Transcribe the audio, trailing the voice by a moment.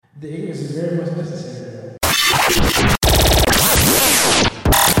The ignorance is very much necessary.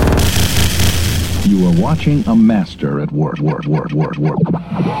 You are watching a master at work. And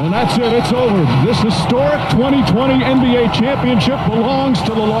that's it. It's over. This historic 2020 NBA championship belongs to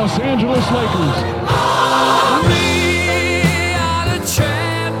the Los Angeles Lakers. We are the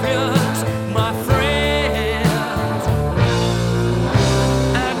champions, my friends.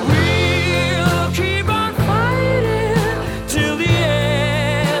 And we'll keep on fighting till the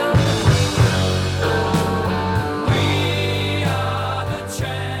end. We are the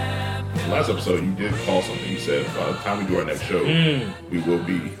champions. Last episode, you did call something. You said by the time we do our next show, we will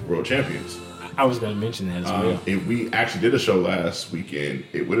be world champions. I was going to mention that as well. If we actually did a show last weekend,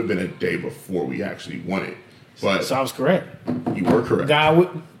 it would have been a day before we actually won it. But So I was correct. you were correct.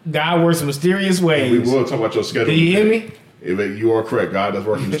 God works in mysterious ways. We will talk about your schedule. Did you hear me? If you are correct, God does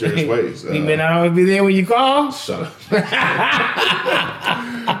work in mysterious ways. You may not always be there when you call. Shut up.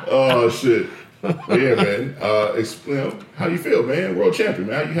 Oh shit. But yeah, man. How you feel, man? World champion,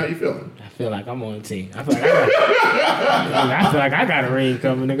 man. How you feeling? I feel like I'm on the team. I feel like I got a ring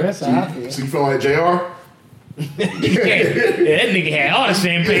coming, nigga. That's how I feel. So you feel like JR? Yeah, that nigga had all the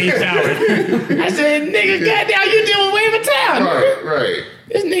champagne towers. I said, nigga, goddamn, you deal with Wave of Town. Right.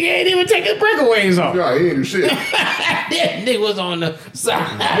 This nigga ain't even taking breakaways off. Right, he ain't do shit. That nigga was on the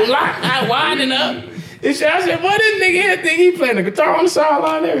sideline winding up. And shit, I said, boy, this nigga here think he playing the guitar on the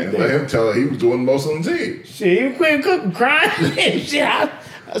sideline and And everything. let him tell her he was doing most on the team. Shit, he was quitting cooking, crying and shit. I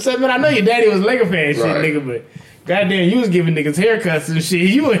said, man, I know your daddy was a Laker fan, shit, Right. nigga, but goddamn, you was giving niggas haircuts and shit.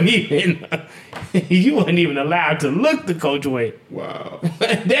 You wasn't even allowed to look the coach way. Wow.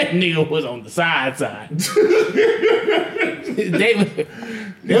 That nigga was on the side.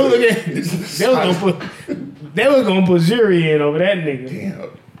 They was gonna put jury in over that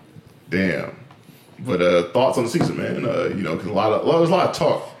nigga. Damn. But thoughts on the season, man? Because there's a lot of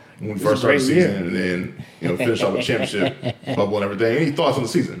talk when we first started the season, and then finish off with championship bubble and everything. Any thoughts on the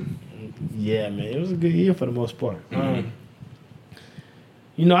season? Yeah, man, it was a good year for the most part. I'll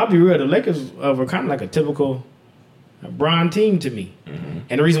be real. The Lakers were kind of like a typical Bron team to me,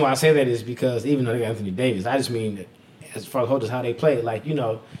 and the reason why I say that is because even though they got Anthony Davis, I just mean that as far as how they play, like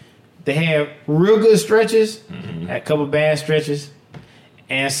they have real good stretches, had a couple bad stretches,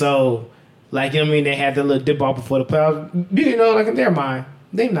 and so. Like, they had that little dip off before the playoffs. Like in their mind,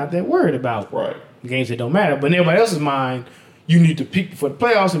 they're not that worried about games that don't matter. But in everybody else's mind, you need to peak before the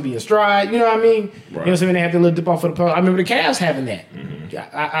playoffs and be in stride. You know what I mean? Right. You know what I'm saying? They had that little dip off for the playoffs. I remember the Cavs having that.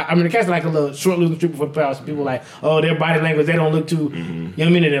 I mean, the Cavs like a little short losing streak before the playoffs. And people like, oh, their body language, they don't look too, you know what I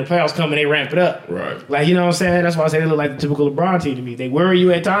mean? And the playoffs come and they ramp it up. Right. Like, you know what I'm saying? That's why I say they look like the typical LeBron team to me. They worry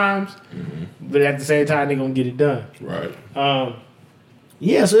you at times, but at the same time, they're going to get it done. Right.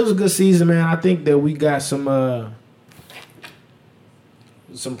 Yeah, so it was a good season, man. I think that we got some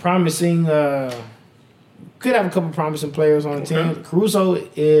promising. Could have a couple promising players on the team. Caruso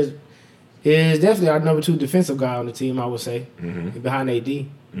is definitely our number 2 defensive guy on the team, I would say, behind AD.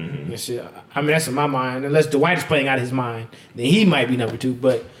 And shit. I mean, that's in my mind. Unless Dwight is playing out of his mind, then he might be number 2.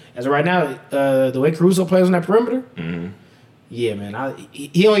 But as of right now, the way Caruso plays on that perimeter. Yeah, man.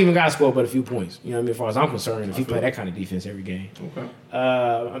 He don't even got to score but a few points. You know what I mean? As far as I'm concerned, if he play that kind of defense every game. Okay.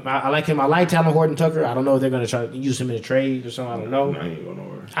 I like him. I like Talon Horton-Tucker. I don't know if they're going to try to use him in a trade or something. I don't know. No, he ain't going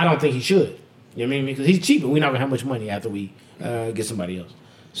nowhere. I don't think he should. You know what I mean? Because he's cheap, and we're not going to have much money after we get somebody else.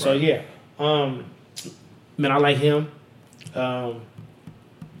 So, yeah. Man, I like him. I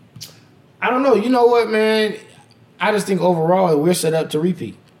don't know. You know what, man? I just think overall we're set up to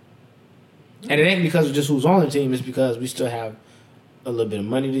repeat. And it ain't because of just who's on the team. It's because we still have a little bit of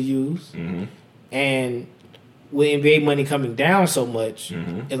money to use. And with NBA money coming down so much,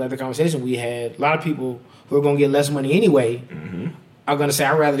 it's like the conversation we had. A lot of people who are going to get less money anyway are going to say,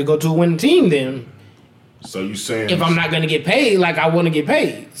 I'd rather go to a winning team than So you saying if I'm not going to get paid like I want to get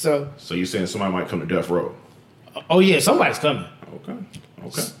paid. So you saying somebody might come to death row? oh, yeah, somebody's coming. Okay.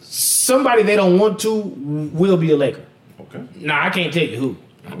 Somebody they don't want to will be a Laker. Okay. Nah, I can't tell you who.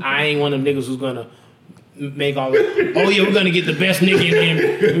 I ain't one of them niggas who's gonna make all the, oh yeah, we're gonna get the best nigga in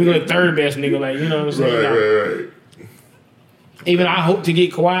there. We're gonna third best nigga, like, you know what I'm saying? Right. Even I hope to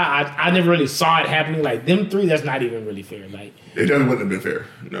get Kawhi. I never really saw it happening. Like them 3, that's not even really fair. Like It definitely wouldn't have been fair.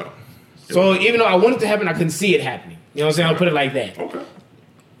 No. so even though I wanted it to happen, I couldn't see it happening. You know what I'm saying? I'll put it like that. Okay.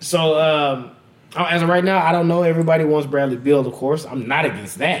 So as of right now, I don't know. Everybody wants Bradley Beal, of course. I'm not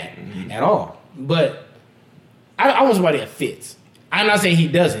against that at all. But I want somebody that fits. I'm not saying he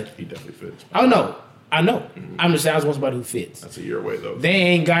doesn't. He definitely fits. Oh, no. I know. I'm just saying I just want somebody who fits. That's a year away, though. They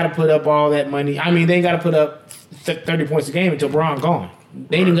ain't got to put up all that money. I mean, they ain't got to put up 30 points a game until Bron gone.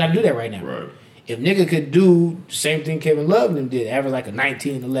 They ain't even got to do that right now. Right. if nigga could do the same thing Kevin Love and them did, average like a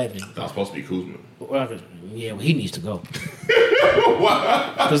 19-11. That was supposed to be Kuzma. Well, he needs to go.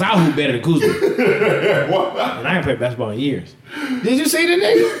 Because I hoop better than Kuzma. And I ain't played basketball in years. Did you see the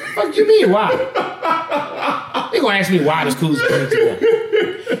nigga? Fuck you mean? Why? They gonna ask me why does Kuzma need to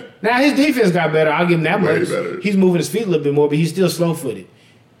go? Now his defense got better. I'll give him that Way much. better. He's moving his feet a little bit more, but he's still slow footed.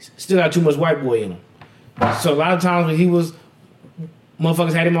 Still got too much white boy in him. So a lot of times when he was,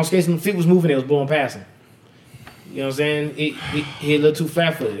 motherfuckers had him on skates and the feet was moving, they was blowing past him. You know what I'm saying? He a little too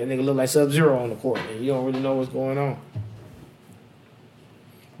flat footed. That nigga look like Sub-Zero on the court, and you don't really know what's going on.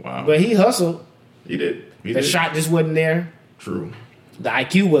 Wow. But he hustled. He did. The shot just wasn't there. True. The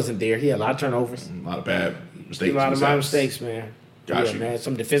IQ wasn't there. He had a lot of turnovers. A lot of bad mistakes. A lot of my mistakes, man. Got you. Man.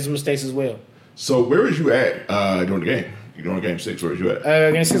 Some defensive mistakes as well. So where was you at during the game? During Game 6, where was you at?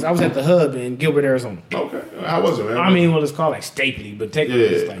 Game 6, I was at the Hub in Gilbert, Arizona. Okay. How was it, man? I mean, well, it's called like Stapley, but technically Yeah.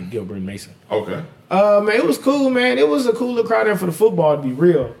 it's like Gilbert and Mason. Okay. Man, it was cool, man. It was a cool little crowd there for the football, to be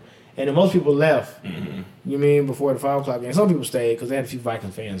real. And then most people left. Mm-hmm. You mean before the 5 o'clock game? Some people stayed because they had a few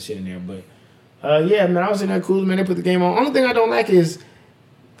Viking fans and shit in there. But yeah, man, I was in there cool, man. They put the game on. Only thing I don't like is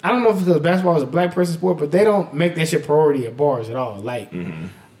I don't know if it's because basketball is a black person sport, but they don't make that shit priority at bars at all. Like,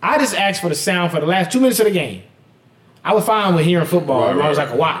 I just asked for the sound for the last 2 minutes of the game. I was fine with hearing football as long as I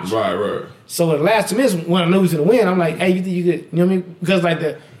could watch. Right. So the last 2 minutes, when I knew he was going to win, I'm like, hey, you think you could, you know what I mean? Because like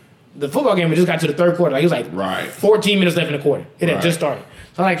the football game, we just got to the third quarter. Like, it was like 14 minutes left in the quarter. It had just started.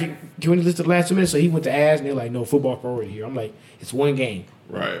 So I'm like, can we listen to the last 2 minutes? So he went to ask, and they're like, no, football priority here. I'm like, it's one game.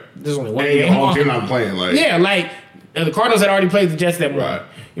 Right. There's only one And game. your home team not playing. Like, Yeah, like, the Cardinals had already played the Jets that morning. Right.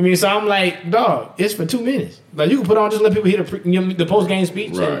 You mean, so I'm like, dog, it's for 2 minutes. Like, you can put on, just let people hear the post-game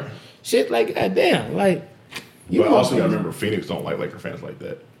speech. Right. And shit, like, goddamn. Like, But also, you gotta remember, Phoenix don't like Laker fans like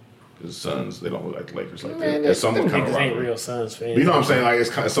that. Because Suns, they don't look like the Lakers like Man, that. It's somewhat kind of niggas ain't rivalry. real Suns fans. You know what I'm saying? Like,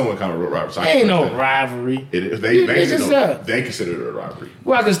 it's somewhat kind of a rivalry. Ain't no rivalry. They niggas they consider it a rivalry.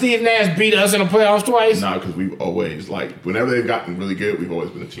 Why? Because Steve Nash beat us in the playoffs twice? Nah, because we've always, like, whenever they've gotten really good, we've always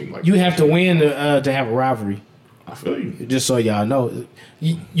been a team like You have to win to have a rivalry. I feel you. Just so y'all know.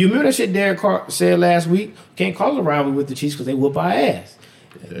 You remember that shit Derek Carr said last week? Can't call it a rivalry with the Chiefs because they whoop our ass.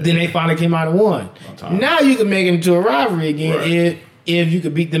 Yeah. Then they finally came out and won. Now you can make it into a rivalry again if you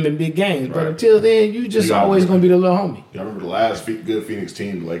could beat them in big games. But until then, you just always going to be the little homie. I remember the last good Phoenix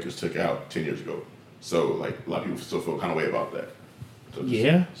team the Lakers took out 10 years ago. So, like, a lot of people still feel kind of way about that. So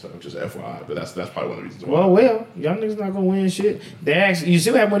just FYI. But that's probably one of the reasons why. Well, y'all niggas not going to win shit. You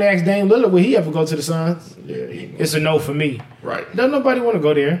see what happened when they asked Dame Lillard would he ever go to the Suns? Yeah. It's a no for me. Right. Don't nobody want to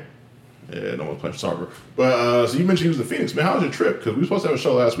go there. Yeah, no one's playing soccer. But, so you mentioned you was in Phoenix. Man, how was your trip? Because we were supposed to have a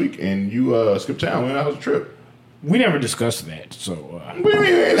show last week, and you skipped town. Man, how was your trip? We never discussed that, so... What do you mean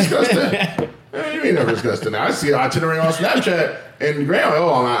we ain't discussed that? You ain't never discussed it. Now, I see an itinerary on Snapchat, and Graham,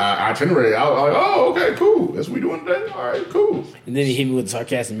 on my itinerary, I was like, oh, okay, cool. That's what we doing today? All right, cool. And then he hit me with a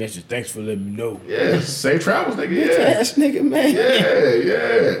sarcastic message. Thanks for letting me know. Yeah, safe travels, nigga. Yeah. Ass nigga, man.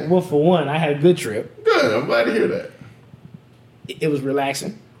 Yeah. Well, for one, I had a good trip. Good. I'm glad to hear that. It was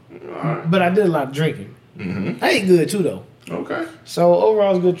relaxing. All right. But I did a lot of drinking. I ate good, too, though. Okay. So,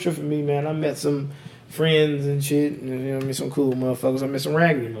 overall, it was a good trip for me, man. I met some friends and shit. And, you know what I mean? Some cool motherfuckers. I met some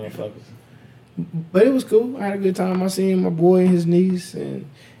raggedy motherfuckers. But it was cool. I had a good time. I seen my boy and his niece and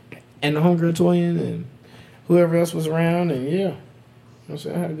the homegirl Toyin and whoever else was around. And, yeah. You know what I'm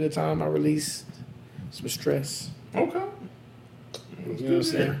saying? I had a good time. I released some stress. Okay. You know what I'm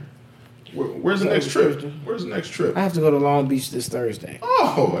saying? Where's the next trip? Where's the next trip? I have to go to Long Beach this Thursday.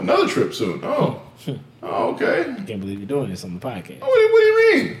 Oh, another trip soon. Oh, okay. I can't believe you're doing this on the podcast. Oh, what do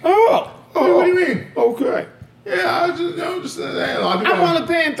you mean? Oh, What do you mean? okay. Yeah, I'm only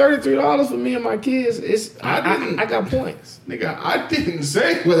paying $33 for me and my kids. I got points. Nigga, I didn't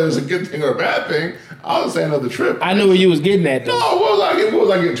say whether it's a good thing or a bad thing. I was saying another trip. I knew where you was getting at, though. No, what was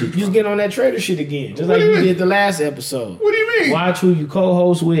I getting to? You was getting on that trader shit again, just What like do you you mean? did the last episode. What do you mean? Watch who you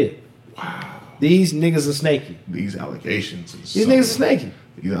co-host with. Wow. These niggas are snaky. These allegations. These niggas are snaky.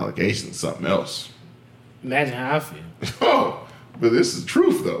 These allegations is something else. Imagine how I feel. Oh, but this is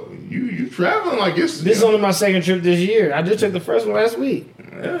truth, though. You traveling like it's... This is only my second trip this year. I just took the first one last week.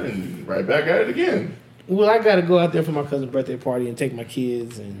 Yeah, and right back at it again. Well, I got to go out there for my cousin's birthday party and take my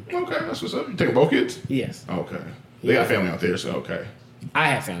kids. And Okay, that's what's up. You taking both kids? yes, Okay. They got family out there, so okay. I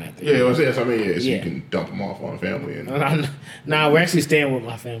have family out there. Yeah, what's that? So Yeah. you can dump them off on family. And Nah, we're actually staying with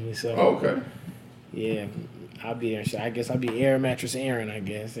my family. So okay. yeah, I'll be there. I guess I'll be air mattress Aaron. I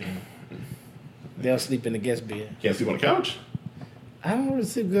guess, and they'll sleep in the guest bed. Can't sleep on the couch? I don't really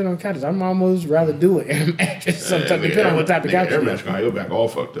sleep good on couches. I'm almost rather do it air mattress sometimes, depending on what type of couch. Air it mattress is. gonna have your back all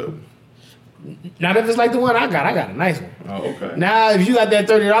fucked up. Not if it's like the one I got a nice one. Oh, okay. Now, if you got that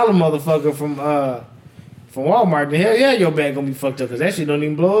 $30 motherfucker from Walmart, then hell yeah, your bag gonna be fucked up because that shit don't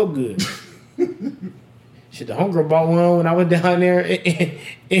even blow up good. Shit, the homegirl bought one when I went down there in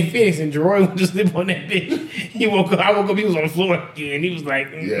Phoenix, and Jeroy went to sleep on that bitch. He woke up, I woke up, he was on the floor again. He was like,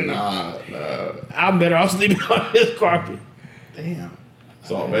 Yeah, nah. I'm better off sleeping on this carpet. Damn.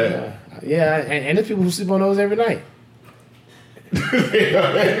 It's all bad. Yeah, and there's people who sleep on those every night. Come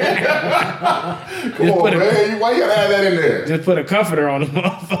on, man. Why you gotta add that in there? Just put a comforter on the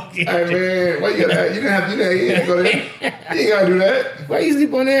motherfucker. Hey, man. Why you gotta add? You didn't have to do that. You ain't go there. You ain't gotta do that. Why you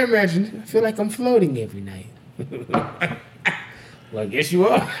sleep on the air mattress? I feel like I'm floating every night. Well, I guess you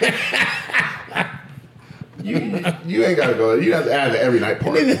are. You ain't gotta go there. You have to add the every night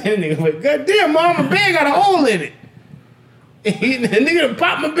part. Nigga went, God damn, mom, my bed got a hole in it. The nigga done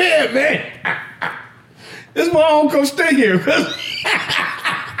popped my bed, man. This is why I don't come stay here.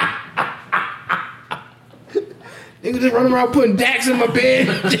 Nigga just running around putting dacks in my bed.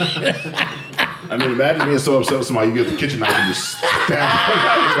 I mean, imagine being so upset with somebody, you get the kitchen knife and just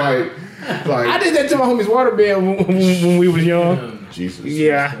stab. like, I did that to my homie's waterbed when we was young. Jesus.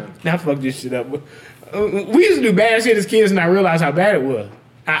 Yeah, now fuck this shit up. We used to do bad shit as kids, and I realized how bad it was.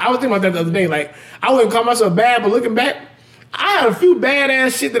 I was thinking about that the other day. Like, I wouldn't call myself bad, but looking back, I had a few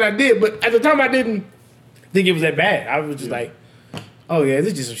badass shit that I did, but at the time I didn't think it was that bad. I was just like, oh yeah, this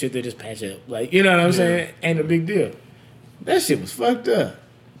is just some shit they just patch up. Like, you know what I'm saying? Ain't a big deal. That shit was fucked up.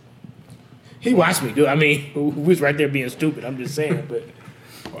 He watched me do it. I mean, we was right there being stupid. I'm just saying, but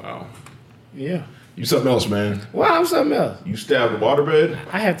Wow. yeah. You something else, man. Well, I'm something else. You stabbed the waterbed?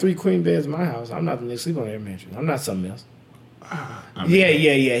 I have 3 queen beds in my house. I'm not the nigga sleep on that mattress. I'm not something else. I mean, Yeah.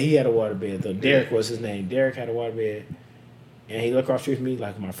 He had a waterbed though. Derek was his name. Derek had a waterbed, and he lived across the street from me,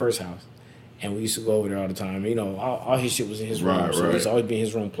 like my first house. And we used to go over there all the time. You know, all his shit was in his room, Right, so right. he used to always be in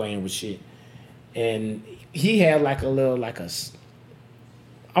his room playing with shit. And he had like a little, almost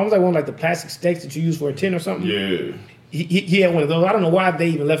like one of like the plastic stakes that you use for a tin or something. Yeah. He had one of those. I don't know why they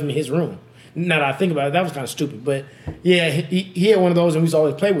even left him in his room. Now that I think about it, that was kind of stupid. But yeah, he had one of those, and we used to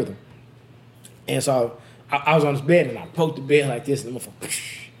always play with him. And so I was on his bed, and I poked the bed like this, and the motherfucker,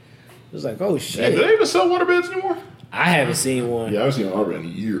 it was like, oh Hey, shit. do they even sell waterbeds anymore? I haven't seen one. Yeah, I haven't seen a waterbed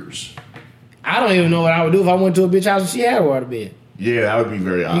in years. I don't even know what I would do if I went to a bitch house and she had a waterbed. Yeah, that would be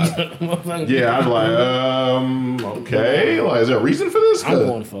very odd. Yeah, I'd be like, okay. Like, is there a reason for this? I'm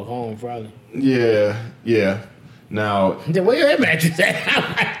going to fuck home probably. Yeah. Now, Then where your air mattress at?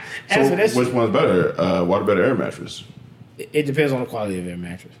 Ask for that so which shit. one's better? Waterbed or air mattress? It depends on the quality of air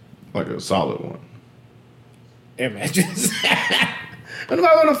mattress. Like a solid one. Air mattress. I'm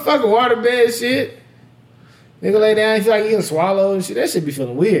not gonna fuck a waterbed shit. Nigga lay down, you feel like you gonna swallow and shit. That shit be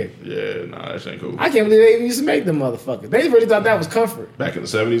feeling weird. Yeah, nah, that ain't cool. I can't believe they even used to make them motherfuckers. They really thought that was comfort. Back in the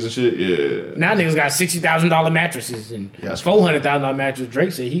 70s and shit, yeah. Now niggas got $60,000 mattresses and Yeah, that's $400,000 mattress.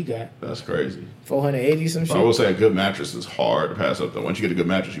 Drake said he got That's crazy. 480 some shit. But I will say a good mattress is hard to pass up though. Once you get a good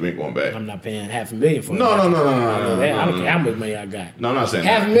mattress, you ain't going back. I'm not paying $500,000 for it. No. I don't care how much money I got. No, I'm not saying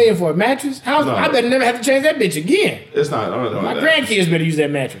that. $500,000 for a mattress? How? No. I better never have to change that bitch again. It's not. I'm not doing My that. grandkids better use that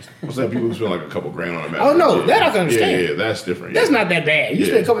mattress. I'm saying people who spend like a couple grand on a mattress. Oh, no, that I can understand. Yeah, that's different. That's yeah. not that bad. You Yeah.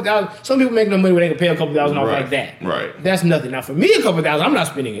 spend a couple thousand. Some people make no money where they can pay a couple thousand off Right. like that. Right. That's nothing. Now for me, a couple thousand, I'm not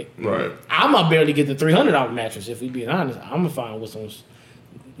spending it. Right. I'm gonna barely get the $300 mattress. If we being honest, I'm gonna find what's on.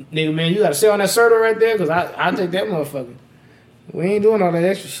 Nigga, man, you gotta sell on that Serta right there because I take that motherfucker. We ain't doing all that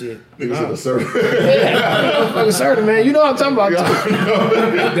extra shit. Niggas said a server. Yeah, motherfucking Serta, man. You know what I'm talking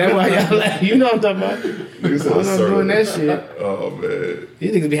about. That's why y'all laugh. You know what I'm talking about. Niggas said I'm a not server. doing that shit. Oh man.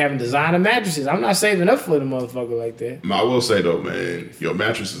 These niggas be having designer mattresses. I'm not saving up for the motherfucker like that. I will say though, man, your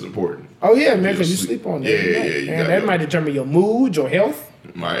mattress is important. Oh yeah, man, because you Your sleep on Yeah, that. yeah, you And got that your- might determine your mood, your health.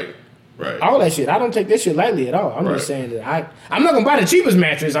 Right. All that shit. I don't take that shit lightly at all. I'm Right. just saying that I'm not gonna buy the cheapest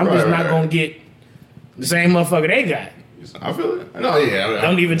mattress. I'm just not gonna get the same motherfucker they got. I feel it. No, yeah.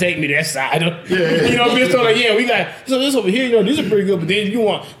 Don't even take me that side. Yeah. You know, bitch told like, yeah, we got so this over here, you know, these are pretty good, but then you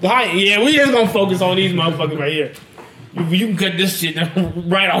want the high. Yeah, we just gonna focus on these motherfuckers right here. You can cut this shit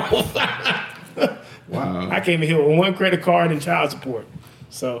right off. Wow. I came in here with one credit card and child support.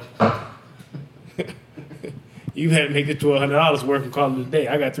 So you had to make it to $100 worth and call it a day.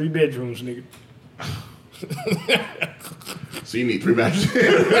 I got 3 bedrooms, nigga. So you need 3 mattresses.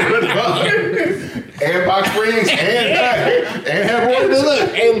 And box springs and headboards.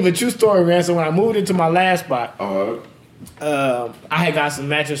 Look, hey, but true story, man. So when I moved into my last spot, Uh, I had got some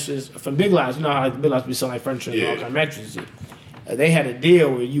mattresses from Big Lots. You know how Big Lots be selling like furniture and all kind of mattresses. They had a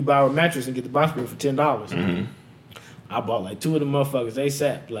deal where you buy a mattress and get the box spring for $10. Mm-hmm. I bought like 2 of them motherfuckers. They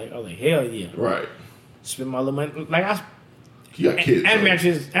sat like, I was like, hell yeah. right. Spend my little money. Like You got kids. And right?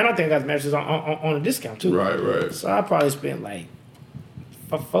 matches, and I think I got matches on a discount too. Right. So I probably spent like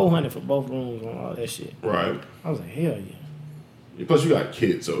 $400 for both rooms on all that shit. Right. I was like, hell yeah. Plus, you got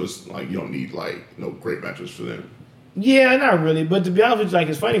kids, so it's like you don't need like no great mattress for them. Yeah, not really. But to be honest with you, like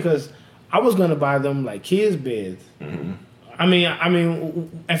it's funny because I was gonna buy them like kids beds. Mm-hmm. I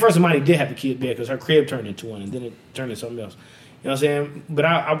mean, at first Imani did have the kid bed because her crib turned into one, and then it turned into something else. You know what I'm saying? But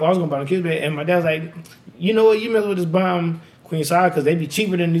I was gonna buy them kids bed, and my dad was like, you know what? You may as well just buy them queen size because they be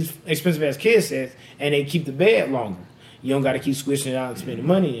cheaper than these expensive ass kid sets, and they keep the bed longer. You don't got to keep switching it out and spending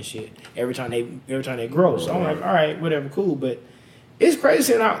money and shit every time they grow. So I'm like, all right, whatever, cool. But it's crazy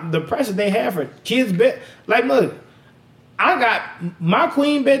seeing how the prices they have for kids bed. Like, look, I got my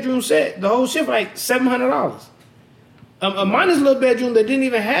queen bedroom set, the whole shit for like $700. Mine's little bedroom that didn't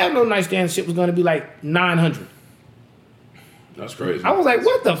even have no nightstand shit was going to be like $900. That's crazy. I was like,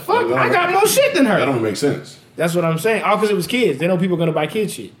 what the fuck? I got more shit than her. That don't make sense. That's what I'm saying. All because it was kids. They know people are going to buy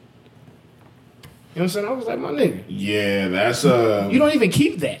kids shit. You know what I'm saying? I was like, my nigga. Yeah, that's You don't even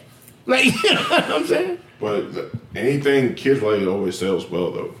keep that. Like, you know what I'm saying? But anything kids related always sells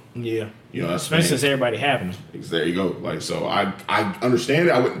well though. Yeah. You know, that's especially since everybody having them. There you go. Like, so I understand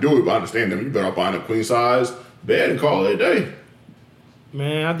it. I wouldn't do it, but I understand them. You better buying a queen size bed and call it a day.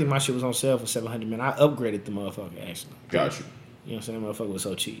 Man, I think my shit was on sale for $700. Man, I upgraded the motherfucker actually. Got you. You know what I'm saying? The motherfucker was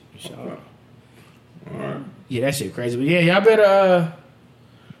so cheap. Okay. All right. Yeah, that shit crazy. But yeah, y'all better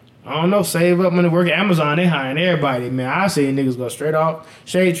I don't know, save up money, work at Amazon. They hiring everybody, man. I see niggas go straight off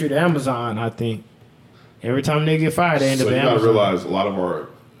Shade Tree to Amazon, I think. Every time they get fired, they end up at Amazon. So you gotta realize a lot of our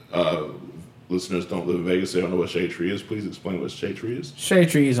listeners don't live in Vegas. They don't know what Shade Tree is. Please explain what Shade Tree is. Shade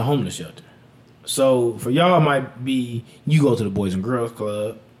Tree is a homeless shelter. So for y'all, it might be you go to the Boys and Girls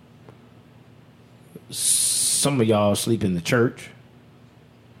Club. Some of y'all sleep in the church.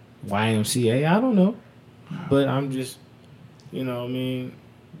 YMCA, I don't know. But I'm just, you know what I mean?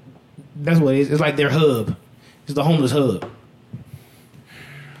 That's what it is. It's like their hub. It's the homeless hub.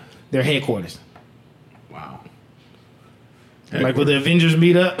 Their headquarters. Wow. Like where the Avengers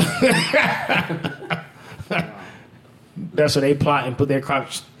meet up. That's where they plot and put their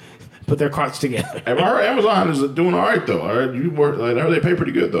carts together. Hey, I heard Amazon is doing all right though. I heard I heard they pay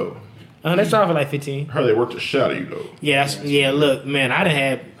pretty good though. They start for like 15. I heard they worked the shit out of you though. Yeah, look, man, I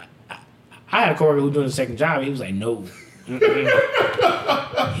had a coworker who was doing the second job. He was like, no.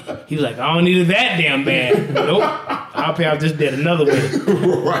 He was like, I don't need it that damn bad. Nope. I'll pay off this debt another way.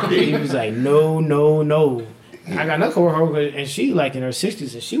 Right. He was like, no. I got another coworker and she like in her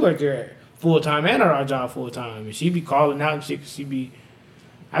 60s and she worked there full time and at our job full time. And she be calling out and she be.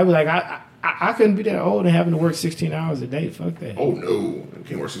 I was like, I couldn't be that old and having to work 16 hours a day. Fuck that. Oh no, I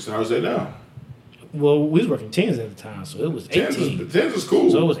can't work 16 hours a day now. Well, we was working 10s at the time, so it was 18. 10s is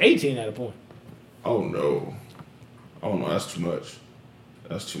cool. So it was 18 at a point. Oh no, that's too much.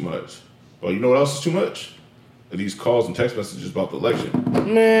 That's too much. Well, you know what else is too much? These calls and text messages about the election.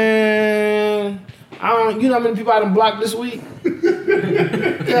 Man, you know how many people I done blocked this week?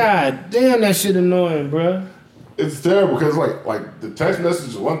 God damn, that shit annoying, bro. It's terrible because like the text message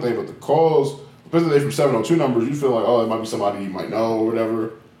is one thing, but the calls, especially from 702 numbers, you feel like, oh, it might be somebody you might know or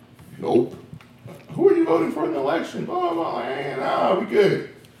whatever. Nope. Who are you voting for in the election? Oh, I'm like, nah, we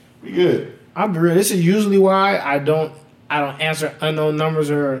good. I'll be real. This is usually why I don't answer unknown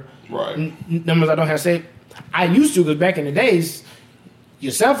numbers or numbers I don't have saved. I used to because back in the days,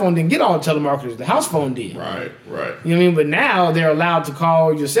 your cell phone didn't get all the telemarketers. The house phone did. Right. You know what I mean? But now they're allowed to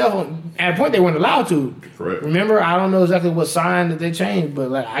call your cell phone. At a point, they weren't allowed to. Correct. Remember? I don't know exactly what sign that they changed, but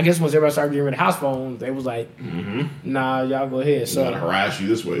like I guess once everybody started getting rid of house phones, they was like, nah, y'all go ahead. So gotta harass you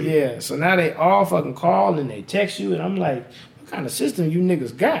this way. Yeah. So now they all fucking call and they text you, and I'm like, what kind of system you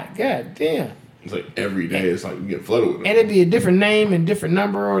niggas got? God damn. It's like every day. It's like you get flooded with them. And it'd be a different name and different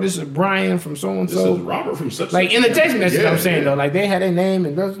number, or this is Brian from so and so. This is Robert from such. Like in the text message, I'm saying though, like they had their name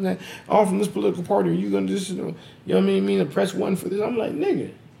and this, all from this political party. Are you gonna just, you know what I mean? To press 1 for this. I'm like,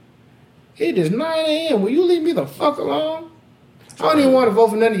 nigga, it is 9 a.m. Will you leave me the fuck alone? I don't even want to vote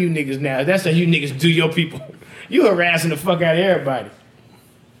for none of you niggas now. That's how you niggas do your people. You harassing the fuck out of everybody.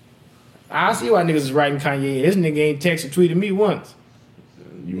 I see why niggas is writing Kanye. This nigga ain't texted tweeted me once.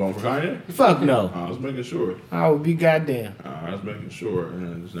 You vote for Kanye? Fuck no. I was making sure. I would be goddamn. I was making sure.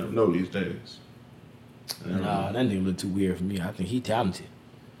 And I just never know these days. Nah, that nigga look too weird for me. I think he talented.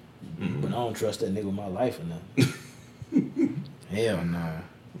 But I don't trust that nigga with my life or nothing. Hell nah.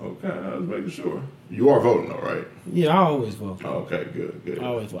 Okay, I was making sure. You are voting though, right? Yeah, I always vote. Oh, okay, good. I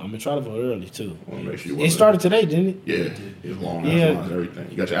always vote. I'm gonna try to vote early too. I want to make sure you It started today, didn't it? Yeah, it's long Yeah. and everything.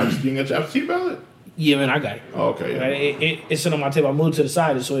 You got your absentee ballot? Yeah, man, I got it. Okay, yeah. It's sitting on my table. I moved to the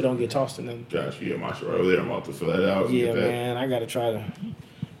side just so it don't get tossed in them. Gotcha. Yeah, my shit right over there. I'm about to fill that out. and Yeah, get that. man, I gotta try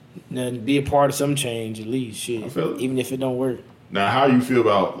to be a part of some change at least. Shit, I feel it. even if it don't work. Now, how you feel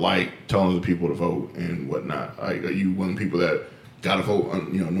about like telling the people to vote and whatnot? Like, are you one of the people that gotta vote,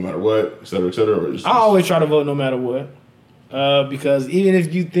 no matter what, et cetera, et cetera? Or I always try to vote no matter what, because even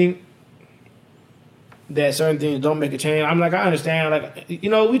if you think that certain things don't make a change, I'm like, I understand. Like, we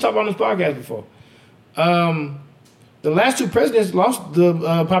talked about on this podcast before. The last two presidents lost the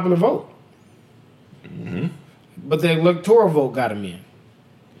popular vote, but the electoral vote got them in.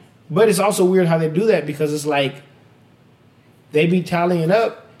 But it's also weird how they do that because it's like they be tallying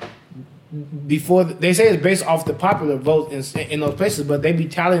up before they say it's based off the popular vote in those places, but they be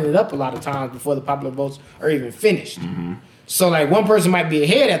tallying it up a lot of times before the popular votes are even finished. So like one person might be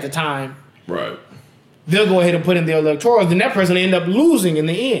ahead at the time, right? They'll go ahead and put in their electoral, then that person will end up losing in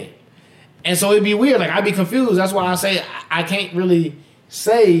the end. And so it'd be weird. Like, I'd be confused. That's why I say I can't really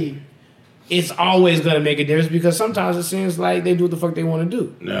say it's always going to make a difference because sometimes it seems like they do what the fuck they want to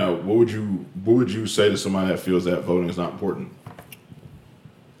do. Now, what would you say to somebody that feels that voting is not important?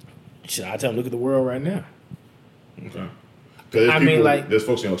 Should I tell them, look at the world right now? Okay. There's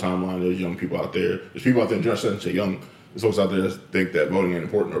folks on your timeline, there's young people out there. There's people out there, just say young. There's folks out there that think that voting ain't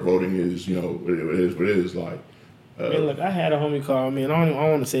important or voting is, what it is. Like, man, look, I had a homie call me, and I don't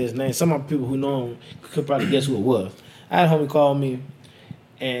want to say his name. Some of the people who know him could probably guess who it was. I had a homie call me,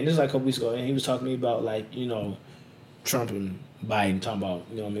 and this was like a couple weeks ago, and he was talking to me about, like, Trump and Biden, talking about,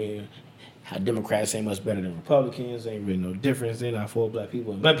 how Democrats ain't much better than Republicans, ain't really no difference, they're not for black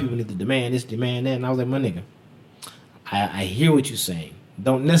people. Black people need to demand this, demand that, and I was like, my nigga, I hear what you're saying.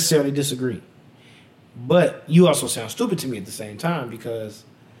 Don't necessarily disagree. But you also sound stupid to me at the same time because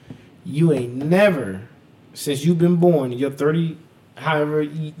you ain't never, since you've been born in your 30 however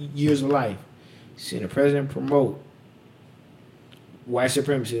years of life, seen a president promote white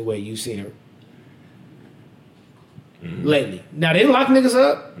supremacy the way you've seen it lately. Now, they didn't lock niggas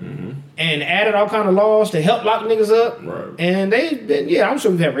up and added all kind of laws to help lock niggas up. Right. And they've been, I'm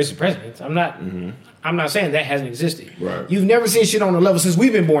sure we've had racist presidents. I'm not saying that hasn't existed. Right. You've never seen shit on the level since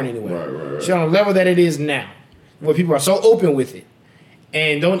we've been born anyway. Right. Shit on the level that it is now, where people are so open with it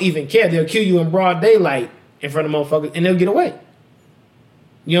and don't even care. They'll kill you in broad daylight in front of motherfuckers and they'll get away.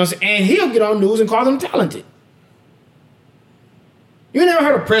 You know what I'm saying? And he'll get on news and call them talented. You never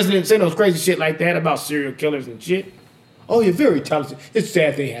heard a president say those crazy shit like that about serial killers and shit? Oh, you're very talented. It's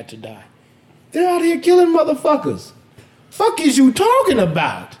sad they had to die. They're out here killing motherfuckers. Fuck is you talking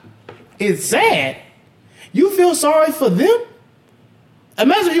about? It's sad. You feel sorry for them?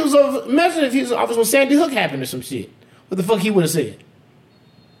 Imagine if he was in office when Sandy Hook happened or some shit. What the fuck he would have said?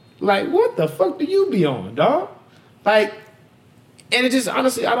 Like, what the fuck do you be on, dog? Like, and it just,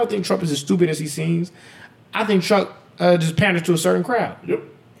 honestly, I don't think Trump is as stupid as he seems. I think Trump just panders to a certain crowd. Yep.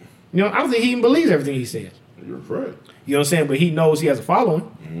 I don't think he even believes everything he says. You're right. You know what I'm saying? But he knows he has a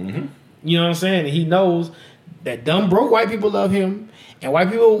following. You know what I'm saying? And he knows that dumb, broke white people love him, and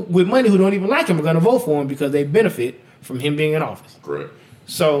white people with money who don't even like him are going to vote for him because they benefit from him being in office. Correct.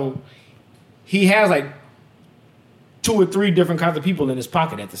 So he has like 2 or 3 different kinds of people in his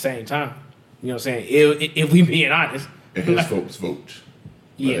pocket at the same time. You know what I'm saying? If we being honest. And his folks vote.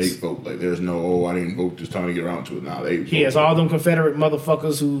 Yes. They vote. Like, there's no, I didn't vote, just trying to get around to it. Nah, they vote. He has all them Confederate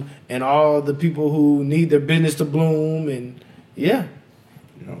motherfuckers and all the people who need their business to bloom, and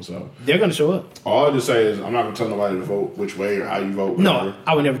so they're going to show up. All I just say is I'm not going to tell nobody to vote which way or how you vote. Whatever. No,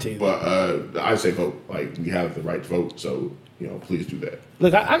 I would never tell you that. But I say vote. Like, we have the right to vote, so, please do that.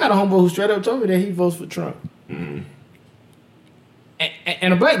 Look, I got a homeboy who straight up told me that he votes for Trump. And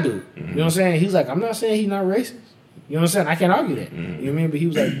a black dude. You know what I'm saying? He's like, I'm not saying he's not racist. You know what I'm saying? I can't argue that. You know what I mean? But he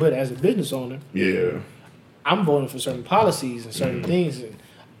was like, but as a business owner, I'm voting for certain policies and certain things, and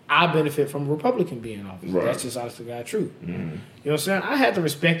I benefit from a Republican being in office. Right. That's just honest to God truth. You know what I'm saying? I had to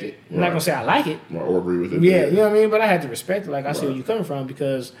respect it. I'm not going to say I like it. Or agree with it. Yeah, you know what I mean? But I had to respect it. Like, I see where you're coming from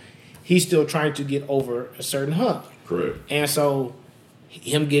because he's still trying to get over a certain hump. Correct. And so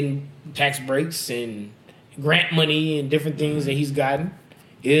him getting tax breaks and grant money and different things that he's gotten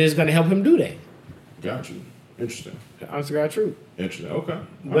is going to help him do that. Gotcha. Interesting. Honest to God truth. Interesting. Okay.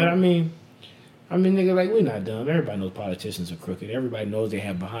 But I mean, nigga, like, we're not dumb. Everybody knows politicians are crooked. Everybody knows they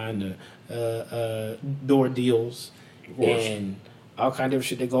have behind the door deals and all kind of different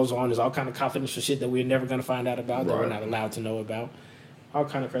shit that goes on. There's all kind of confidential shit that we're never going to find out about, that we're not allowed to know about. All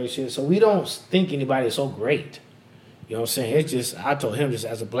kind of crazy shit. So we don't think anybody is so great. You know what I'm saying? It's just, I told him, just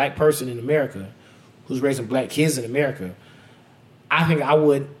as a black person in America who's raising black kids in America, I think I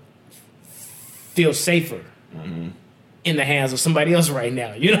would feel safer in the hands of somebody else right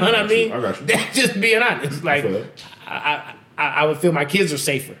now. You know what I mean? I got you. That's just being honest. Like, feel I would feel my kids are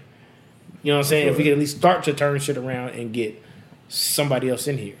safer. You know what I'm saying? If we could at least start to turn shit around and get somebody else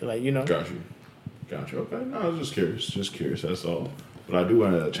in here. Like, you know? Got you. Okay. No, I was just curious. That's all. But I do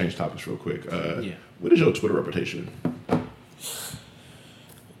want to change topics real quick. Yeah. What is your Twitter reputation?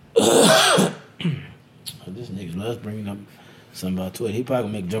 This nigga loves bringing up something about Twitter. He probably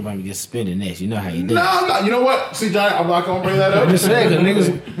gonna make Joe Biden get suspended next. You know how he does. No, you know what? See, Johnny, I'm not gonna bring that up. I'm just saying, 'cause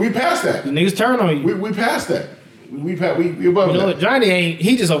niggas, We passed that. niggas turn on you. We passed that. We above You know that. what? Johnny ain't.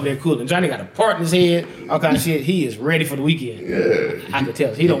 He just over there cooling. Johnny got a part in his head, all kind of shit. He is ready for the weekend. Yeah. I could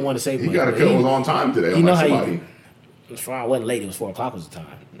tell. He don't want to say He much. got a but couple was on time today. You know Unlike how somebody. you. It was fine. It wasn't late. It was 4 o'clock was the time.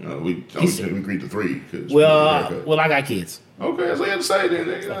 We agreed to 3. Well, I got kids. Okay, that's what you had to say then.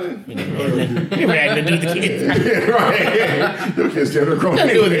 Nigga. You had to do with the kids. Right. Your kids getting grown. Nothing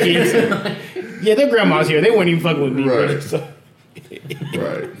to do with the kids. Yeah, their grandma's here. They weren't even fucking with me. Right. Brother, so.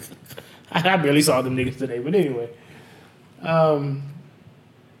 Right. I barely saw them niggas today. But anyway.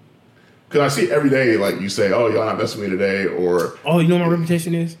 Because I see every day, like, you say, oh, y'all not messing with me today, or... Oh, you know what my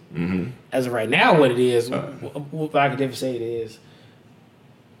reputation is? Mm-hmm. As of right now, what it is, what I could definitely say it is,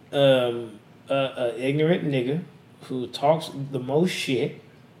 ignorant nigga who talks the most shit,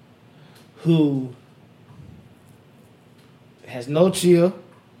 who has no chill,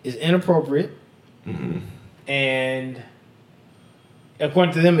 is inappropriate, and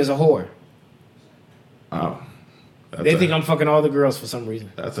according to them is a whore. Oh. They think I'm fucking all the girls for some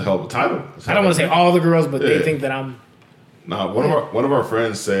reason. That's a hell of a title. I don't want to say all the girls, but they Yeah. think that I'm... Nah, one of our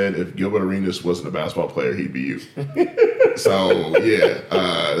friends said if Gilbert Arenas wasn't a basketball player, he'd be you. So yeah,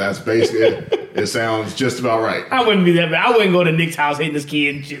 that's basically it. It sounds just about right. I wouldn't be that bad. I wouldn't go to Nick's house hitting his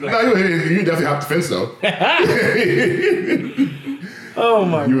kid and shit like No, you definitely hop the fence though. Oh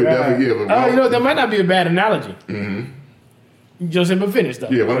my god! You would definitely give him. Oh, you know that might not be a bad analogy. Mm-hmm. Joseph, but finish though.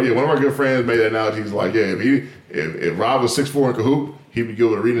 Yeah, one of our good friends made that analogy. He's like, yeah, if Rob was 6'4" and could hoop, he'd be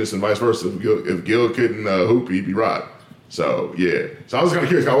Gilbert Arenas and vice versa. If Gil couldn't hoop, he'd be Rob. So yeah. So I was kind of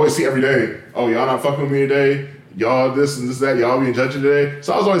curious. I always see every day. Oh, y'all not fucking with me today. Y'all this and this that. Y'all being judged today.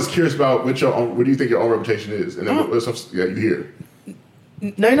 So I was always curious about what do you think your own reputation is, and then what stuff you hear.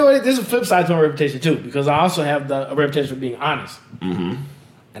 Now you know what? There's a flip side to my reputation too, because I also have a reputation for being honest, and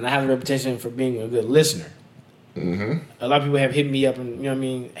I have a reputation for being a good listener. Mm-hmm. A lot of people have hit me up and, you know what I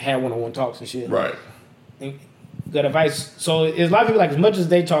mean, had one-on-one talks and shit. Right. And good advice. So there's a lot of people, like, as much as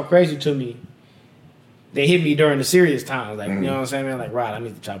they talk crazy to me, they hit me during the serious times. Like, you know what I'm saying, man? Like, Rod, I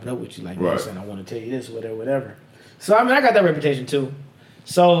need to chop it up with you. Like, you know what I'm saying? I want to tell you this, whatever. So, I mean, I got that reputation too.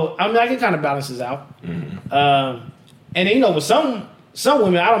 So, I mean, I can kind of balance this out. And then, you know, with some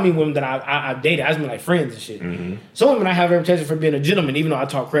women, I don't mean women that I've dated. I just mean like friends and shit. Some women I have a reputation for being a gentleman, even though I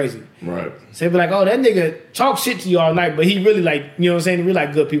talk crazy. Right. So they be like, oh, that nigga talk shit to you all night, but he really like, you know what I'm saying? He really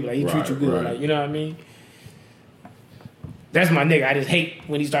like good people. Like, he treat you good. Like, you know what I mean? That's my nigga. I just hate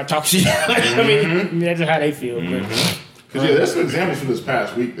when he start talking shit. I mean, that's just how they feel. Because there's some examples from this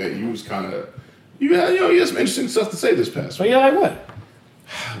past week that you was kind of, you had some interesting stuff to say this past So week. you're like, what?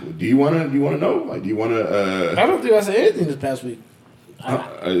 Do you want to know? Like, do you want to? I don't think I said anything this past week.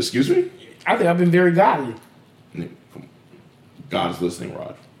 Excuse me? I think I've been very godly. God is listening,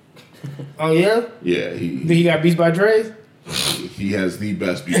 Rod. Oh yeah? Yeah, Think he got beats by Dre's? he has the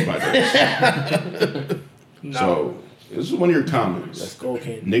best beat by Dre's. No. So this is one of your comments. Let's go,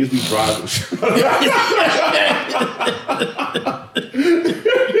 Ken. Niggas be driving.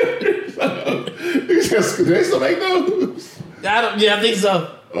 Do they still make those? I think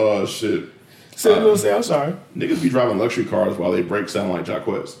so. Oh shit. So I'm sorry. Niggas be driving luxury cars while they break sound like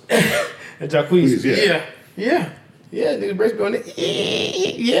Jacquez. And Jacquees. Yeah. Yeah, niggas breaks me on it.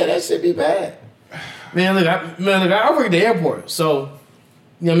 Yeah, that should be bad. Man, look, I work at the airport, so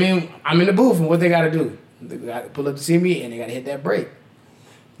you know what I mean. I'm in the booth, and what they got to do? They got to pull up to see me, and they got to hit that brake.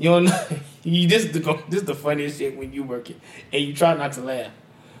 You don't know. This is the funniest shit when you work it, and you try not to laugh.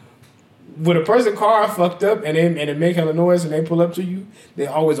 When a person car fucked up and they make hella noise and they pull up to you, they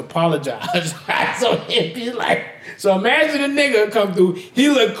always apologize. So it be like, so imagine a nigga come through, he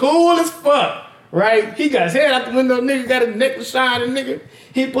look cool as fuck, right? He got his head out the window, nigga got his neck shining, nigga.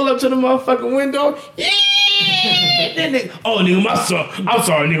 He pull up to the motherfucking window. Then nigga, oh nigga, I'm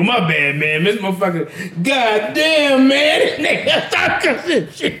sorry, nigga, my bad, man. This motherfucker, goddamn, man, nigga, stop cussing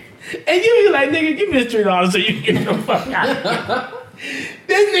shit. And you be like, nigga, give me this $3 so you can get the fuck out.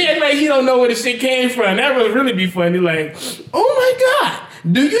 This nigga like he don't know where the shit came from. That would really be funny. Like, oh my god,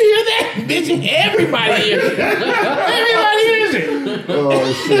 do you hear that, bitch? Everybody hears it. Everybody hears it.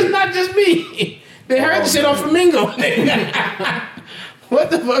 Oh shit. It's not just me. They heard the shit on Flamingo.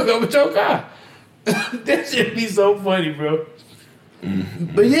 What the fuck up with your car? That shit be so funny, bro.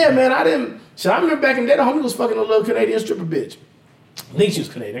 But yeah, man, I remember back in the day, the homie was fucking a little Canadian stripper bitch. I think she was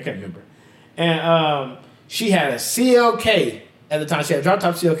Canadian, I can't remember. And she had a CLK at the time. She had a drop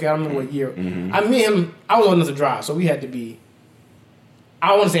top CLK, I don't remember what year. I met him, I was old enough to drive, so we had to be,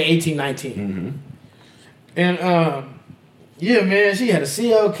 I want to say 18, 19. And yeah, man, she had a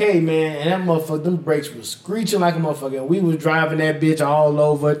CLK, man, and that motherfucker, them brakes was screeching like a motherfucker, and we was driving that bitch all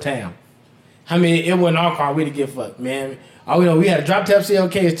over town. I mean, it wasn't our car, we didn't get fucked, man. All we know, we had a drop top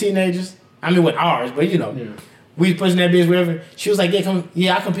CLK as teenagers. I mean, with ours, but you know, we was pushing that bitch, whatever. She was like,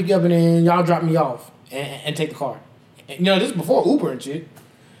 yeah, I can pick you up and then y'all drop me off and take the car. And, you know, this is before Uber and shit.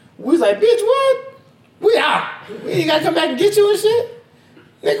 We was like, bitch, what? We out. We ain't gotta come back and get you and shit.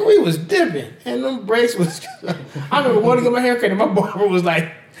 Nigga, we was dipping. And them brakes was, I remember wanting to get my haircut and my barber was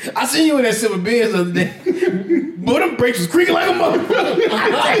like, I seen you in that silver Benz the other day. Boy, them brakes was creaking like a motherfucker. And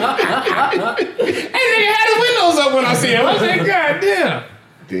nigga had his windows up when I see him. I was like, God damn.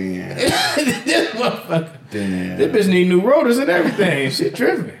 Damn. This motherfucker. Damn. This bitch need new rotors and everything. Shit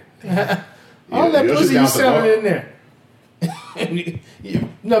tripping. All that your pussy shit you down to selling what? in there.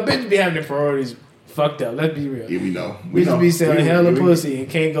 No, bitches be having their priorities fucked up. Let's be real. Yeah, we know. We know. Bitches be selling hella We- pussy and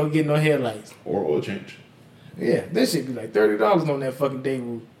can't go get no headlights. Or oil change. Yeah, this shit be like $30 on that fucking day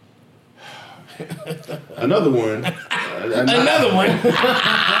route. Another one. Another one.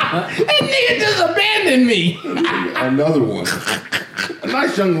 That nigga just abandoned me. Another one. A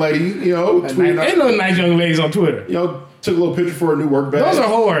nice young lady, you know, tweeting Ain't no nice young ladies on Twitter. you know, took a little picture for her new work bag. Those are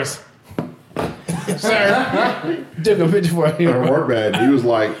whores. Sir, took a picture for her him. work bag. He was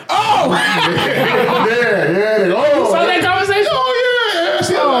like, Oh! yeah. Oh, Saw that conversation? oh yeah.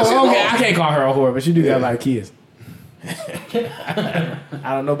 See, Oh, okay. I can't call her a whore, but she do got a lot of kids. I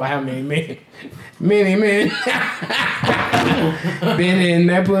don't know about how many men. Many men. Been in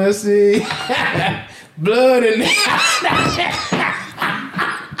that pussy. Blood in that.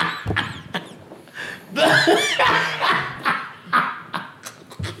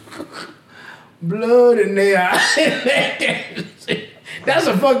 Blood in there. That's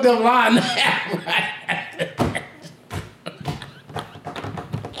a fucked up line.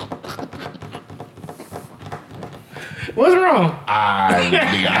 What's wrong?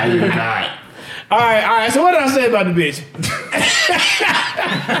 I did not. All right. So what did I say about the bitch?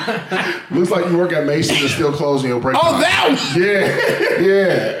 Looks like you work at Macy's and still closing your break. Oh, time. that one.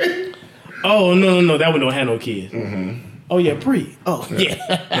 Yeah. Oh no, that one don't have no kids. Oh yeah, pre. Oh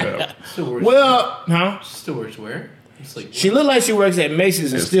yeah. Still works. Well, huh? Still works where? It's like She looked like she works at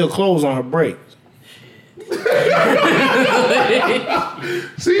Macy's and still clothes on her break. See?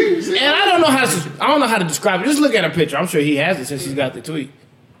 And I don't know how to describe it. Just look at her picture. I'm sure he has it since he's got the tweet.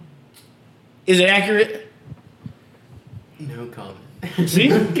 Is it accurate? no comment. See?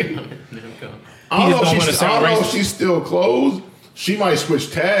 No comment. I He don't just know don't if wanna sound she's still closed. She might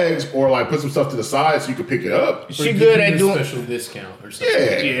switch tags or like put some stuff to the side so you can pick it up. She good at doing. special discount or something.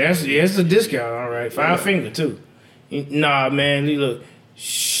 Yeah. Yeah, it's a discount. All right, five finger too. Nah, man, look,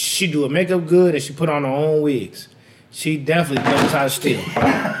 she do her makeup good and she put on her own wigs. She definitely knows how to steal.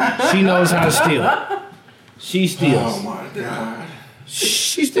 She knows how to steal. She steals. Oh my God.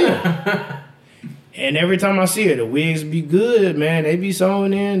 She steals. And every time I see her, the wigs be good, man. They be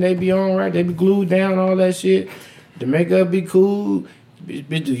sewn in, they be on right, they be glued down, all that shit. The makeup be cool.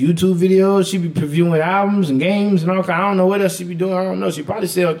 Bitch do YouTube videos. She be previewing albums and games and all kind. I don't know what else she be doing. I don't know. She probably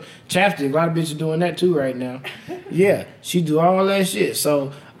sell chapstick. A lot of bitches doing that too right now. Yeah, she do all that shit.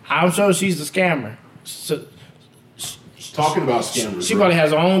 So I'm sure she's a scammer. So Talking about scammers. she bro. probably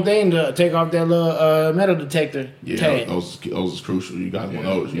has her own thing to take off that little metal detector tag. those is crucial. You got one of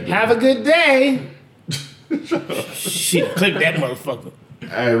those. You Have a good day. She clicked that motherfucker.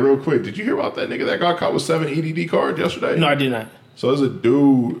 Hey, real quick, did you hear about that nigga that got caught with 7 EDD cards yesterday? No, I did not. So there's a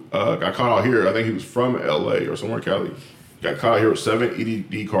dude got caught out here. I think he was from LA or somewhere in Cali. Got caught out here with 7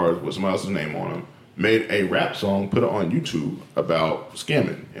 EDD cards with somebody else's name on them. Made a rap song, put it on YouTube about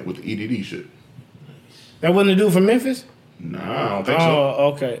scamming and with the EDD shit. That wasn't a dude from Memphis? Nah, I don't think so.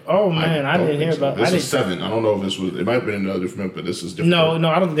 Oh, okay. Oh man, I don't didn't hear think so. about. This I is didn't. 7. I don't know if this was. It might have been another different, but this is different. No,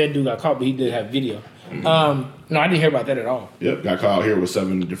 I don't think that dude got caught, but he did have video. No, I didn't hear about that at all. Yep, got caught out here with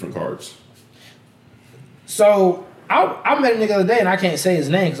 7 different cards. So I met a nigga the other day, and I can't say his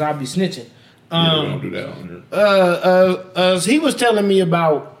name because I'll be snitching. Yeah, we don't do that on here. He was telling me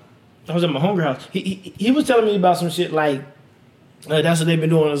about. I was at my hunger house. He was telling me about some shit like that's what they've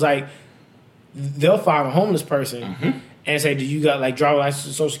been doing. It's like they'll find a homeless person and say, "Do you got like driver's license,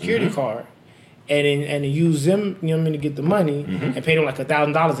 and social security card?" And then use them, you know what I mean, to get the money and pay them like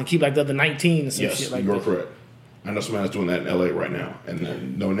 $1,000 and keep like the other 19 or some Yes, shit like you're that. correct. I know somebody that's doing that in LA right now. And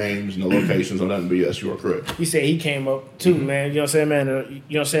then no names, no locations, no nothing, but yes, you are correct. He said he came up too, man. You know what I'm saying, man? You know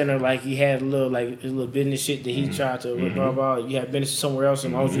what I'm saying? Like he had a little like his little business shit that he tried to blah blah. You have business somewhere else,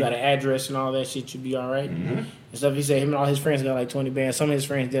 and as long as you got an address and all that shit, you be all right. And stuff. He said him and all his friends got like 20 bands. Some of his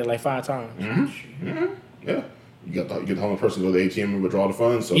friends did it like 5 times. Yeah. You get the homeless person to go to the ATM and withdraw the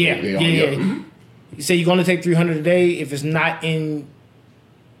funds. So Yeah, they all, yeah. He said you're gonna take $300 a day if it's not in.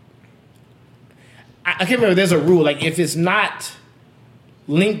 I can't remember. There's a rule like if it's not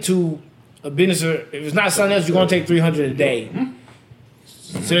linked to a business or if it's not something else, you're gonna take $300 a day.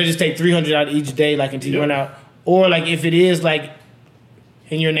 So they just take $300 out each day, like until you run out. Or like if it is like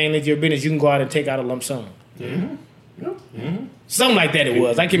in your name, like your business, you can go out and take out a lump sum. Something like that. It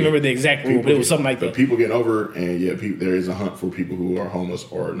was. I can't remember the exact rule, but it was something like that. People get over, and there is a hunt for people who are homeless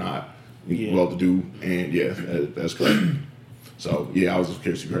or not well-to-do, and that's correct. So I was just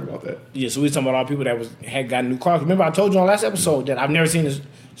curious if you heard about that. Yeah, so we talking about all people that had gotten new cars. Remember, I told you on last episode that I've never seen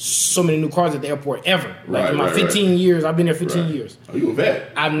so many new cars at the airport ever. Like in my 15 years, I've been there 15 years. Oh, you a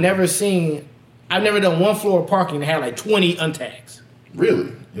vet? I've never done one floor of parking that had like 20 untags.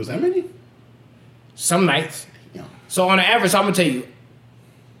 Really? It was that many? Some nights. Yeah. So on the average, I'm gonna tell you,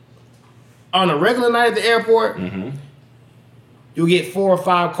 on a regular night at the airport, you'll get 4 or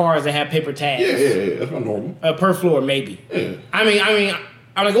 5 cars that have paper tags. Yeah. That's not normal. Per floor, maybe. Yeah. I mean,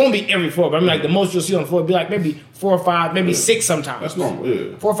 I'm like, it won't be every floor, but I mean, like the most you'll see on the floor would be like maybe 4 or 5, maybe 6 sometimes. That's normal.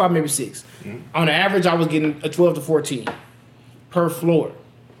 Yeah. 4 or 5, maybe 6. On the average, I was getting a 12 to 14 per floor.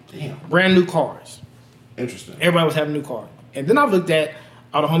 Damn. Brand new cars. Interesting. Everybody was having a new car. And then I looked at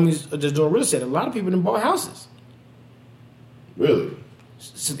all the homies just doing real estate. A lot of people done bought houses. Really?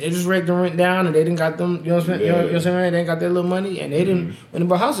 So they just rate the rent down, and they didn't got them. You know what I'm saying? You know what I'm saying? They ain't got their little money, and they didn't. When they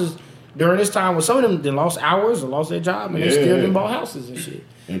bought houses during this time, when some of them they lost hours or lost their job, and they still didn't bought houses and shit.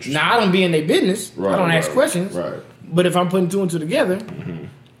 Now I don't be in their business. I don't ask questions. Right. But if I'm putting 2 and 2 together,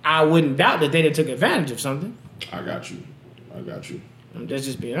 I wouldn't doubt that they done took advantage of something. I got you. That's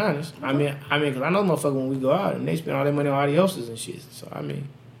just being honest. I mean, because I know motherfuckers when we go out and they spend all their money on adioses and shit. So I mean,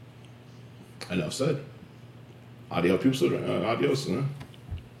 enough said. Adios, people. Adios, huh?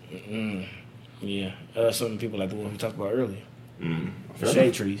 Yeah, some people like the one we talked about earlier. Fair Shade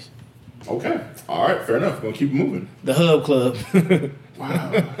enough. trees. Okay. All right. Fair enough. Gonna keep it moving. The Hub Club.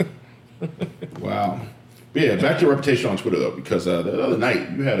 Wow. But yeah, back to your reputation on Twitter though, because the other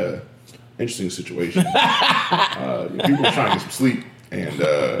night you had a interesting situation. People were trying to get some sleep, and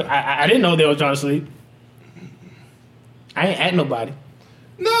I didn't know they were trying to sleep. I ain't at nobody.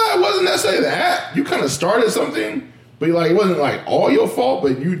 no, it wasn't necessarily that. You kind of started something, but it wasn't like all your fault.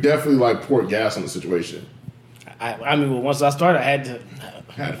 But you definitely like poured gas on the situation. I mean, well, once I started, I had to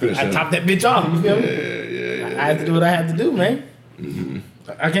Finish it. top that bitch off. You feel me? Yeah. I had to do what I had to do, man.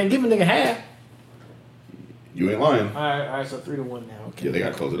 I can't give a nigga half. You ain't lying. All right, so 3-1 now. Okay. Yeah, they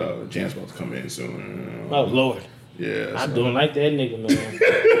gotta close it out. Jan's about to come in soon. Oh Lord. Yeah. I don't like that nigga,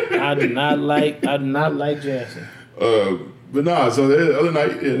 man. I do not like Jansen. But nah, so the other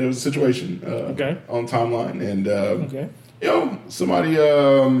night there was a situation on timeline, and somebody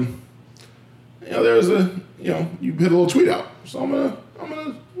there's you hit a little tweet out, so I'm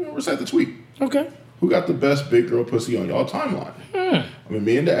gonna recite the tweet. Okay. Who got the best big girl pussy on y'all timeline? I mean,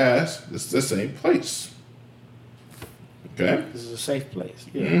 me and the ass. This is the same place. Okay. This is a safe place.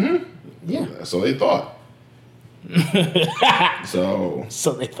 Yeah. Yeah. So they thought. So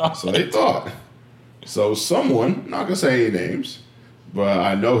they thought. So someone, not gonna say any names, but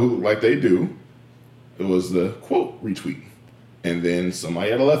I know who, like they do. It was the quote retweet, and then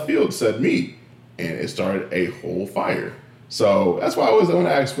somebody out of left field said me, and it started a whole fire. So that's why I always want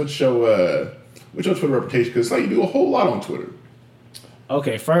to ask, what's your Twitter reputation? Because it's like you do a whole lot on Twitter.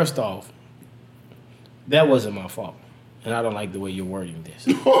 Okay, first off, that wasn't my fault. And I don't like the way you're wording this.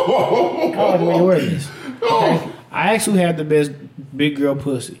 I don't like the way you're wording this. Okay? I actually had the best big girl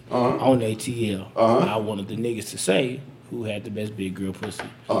pussy on ATL. I wanted the niggas to say who had the best big girl pussy.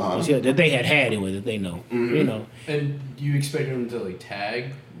 That they had it with it, they know. You know. And you expect them to like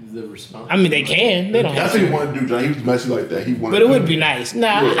tag the response? I mean, they can. They don't have That's what to. he wanted to do, John. He was messy like that. He wanted But it would be nice. Nah,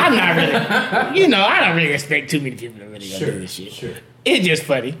 I'm not really. I don't really expect too many people to really go do this shit. Sure. It's just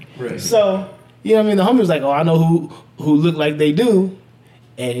funny. Right. So, you know what I mean? The homie was like, oh, I know who look like they do.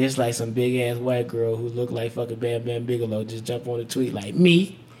 And it's like some big ass white girl who look like fucking Bam Bam Bigelow just jump on the tweet like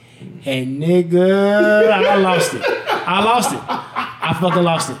me. And nigga, I lost it. I fucking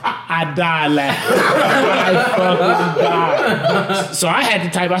lost it. I died laughing. I fucking died. So I had to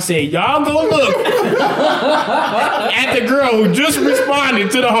type, I said, y'all go look at the girl who just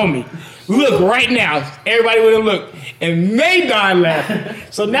responded to the homie. Look right now. Everybody would have looked. And they died laughing.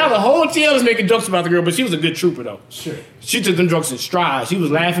 So now the whole TL is making jokes about the girl, but she was a good trooper, though. Sure. She took them jokes in stride. She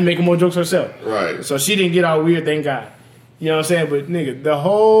was laughing, making more jokes herself. Right. So she didn't get all weird, thank God. You know what I'm saying? But, nigga, the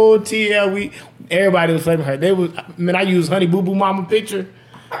whole TL, everybody was flaming her. I used Honey Boo Boo Mama picture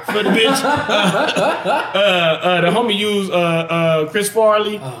for the bitch. The homie used Chris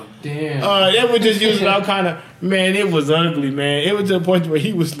Farley. Oh, damn. They were just using all kind of, man, it was ugly, man. It was to the point where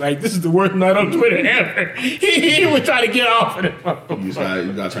he was like, this is the worst night on Twitter ever. He was trying to get off of it. You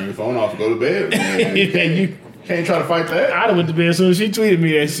gotta turn your phone off and go to bed, man. You can't try to fight that. I'd have went to bed as soon as she tweeted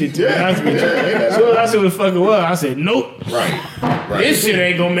me that shit. Too. Yeah, As soon as I said what the fuck it was, I said, nope. Right. This shit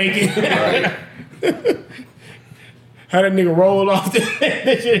ain't gonna make it. Right. How that nigga rolled off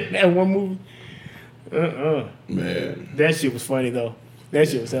that shit in that one movie. Man. That shit was funny, though. That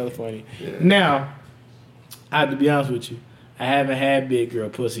shit was hella funny. Yeah. Now, I have to be honest with you. I haven't had big girl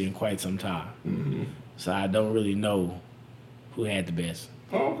pussy in quite some time. Mm-hmm. So I don't really know who had the best.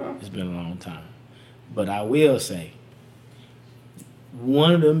 Oh, okay. It's been a long time. But I will say,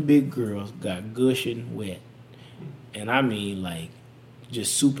 one of them big girls got gushing wet. And I mean, like,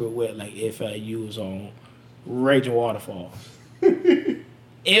 just super wet, like if you was on Raging Waterfalls. it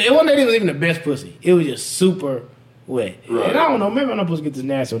wasn't that it was even the best pussy. It was just super wet. Right. And I don't know, maybe I'm not supposed to get this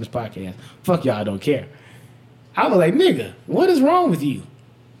nasty on this podcast. Fuck y'all, I don't care. I was like, nigga, what is wrong with you?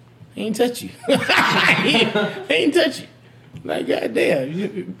 I ain't touch you. I ain't touch you. Like, goddamn,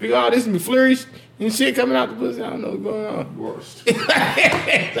 you all this McFlurries and shit coming out the pussy. I don't know what's going on. Worst. You are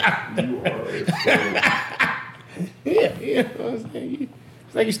a fool. Yeah, you know what I'm saying?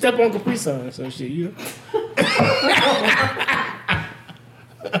 It's like you step on Capri Sun or some shit, you know?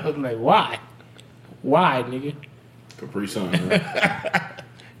 I was like, why? Why, nigga? Capri Sun, man.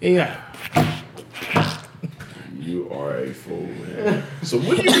 Yeah. You are a fool, man. So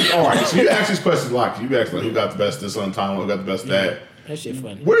what do you? All right. So you ask these questions like you ask like who got the best this on time, who got the best that. That shit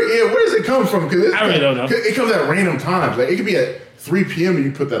funny. Where does it come from? Because I really don't know. It comes at random times. Like it could be at 3 p.m. and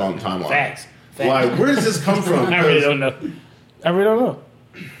you put that on the timeline. Facts. Like where does this come from? I really don't know. I really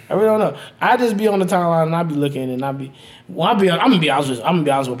don't know. I just be on the timeline and I be looking and I'm gonna be honest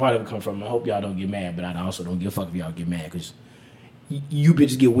where part of it come from. I hope y'all don't get mad, but I also don't give a fuck if y'all get mad because you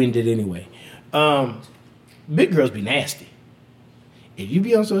bitches get winded anyway. Big girls be nasty. If you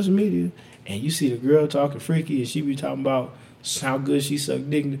be on social media and you see the girl talking freaky and she be talking about how good she suck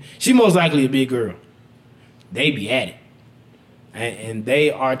dick, she most likely a big girl. They be at it. And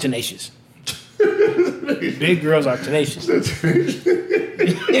they are tenacious. Big girls are tenacious.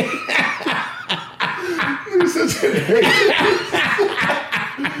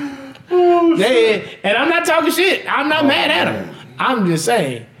 And I'm not talking shit. I'm not mad at them. I'm just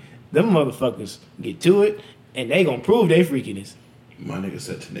saying, them motherfuckers get to it, and they gonna prove their freakiness. My nigga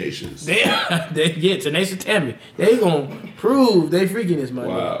said tenacious. Yeah, tenacious Tammy. They gonna prove their freakiness, my nigga.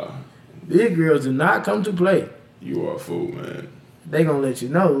 Wow. Big girls do not come to play. You are a fool, man. They gonna let you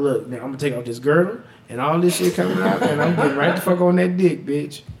know, look, now I'm gonna take off this girdle and all this shit coming out, and I'm getting right the fuck on that dick,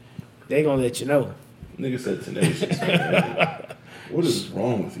 bitch. They gonna let you know. Nigga said tenacious, man. What is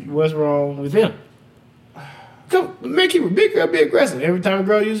wrong with you? What's wrong with him? Come, make you a big girl, be aggressive. Every time a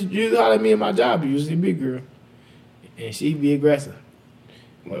girl usually holler at me in my job, usually a big girl. And she be aggressive.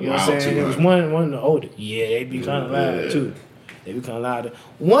 Like, You know what I'm saying? It was one of the older. Yeah, they be kind of loud too. They be kind of louder.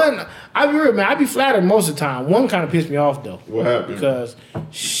 One, I be real, man. I be flattered most of the time. One kind of pissed me off though. What happened? Because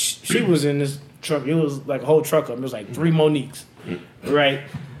she was in this truck. It was like a whole truck of them. It was like 3 Moniques, right?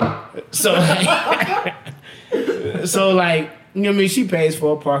 So, like, you know what I mean? She pays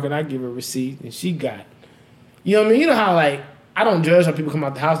for a park and I give her a receipt and she got, you know what I mean? You know how like I don't judge when people come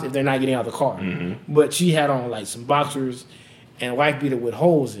out the house if they're not getting out of the car, but she had on like some boxers and a white beater with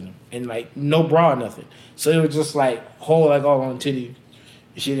holes in them and like no bra or nothing. So it was just like hole like all on titty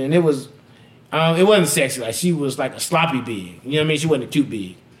and shit. And it wasn't sexy. Like she was like a sloppy big. You know what I mean? She wasn't too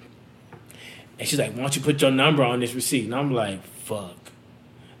big. And she's like, why don't you put your number on this receipt? And I'm like, fuck.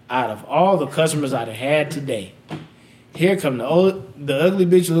 Out of all the customers I'd have had today, here come the ugly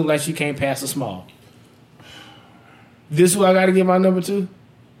bitch who look like she can't pass a small. This who I got to give my number to?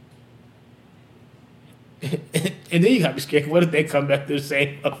 And then you got to be scared. What if they come back to the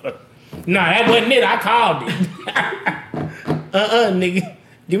same number? Nah, that wasn't it. I called it. Nigga.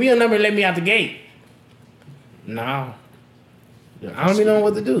 Give me your number and let me out the gate. No. I don't even know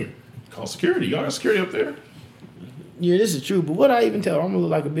what to do. Call security. Y'all got security up there. Yeah, this is true. But what I even tell her? I'm going to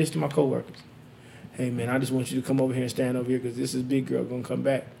look like a bitch to my coworkers. Hey, man, I just want you to come over here and stand over here because this is big girl going to come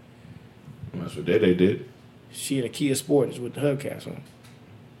back. That's what they did. She in a Kia Sportage with the hubcaps on.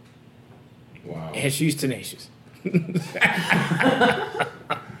 Wow. And she's tenacious.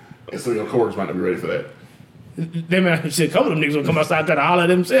 And so your coworkers might not be ready for that. Them shit, a couple of them niggas gonna come outside try to holler at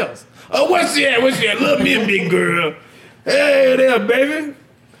themselves. Oh, what's she at? What's she at? Love me a big girl. Hey there, baby.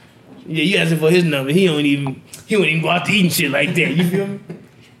 Yeah, you asking for his number. He don't even go out to eat and shit like that. You feel me?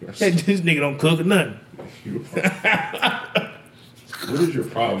 This nigga don't cook or nothing. What is your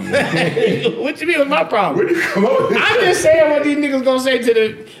problem, man? What you mean with my problem? Where did you come up with this? I'm just saying what these niggas gonna say to the,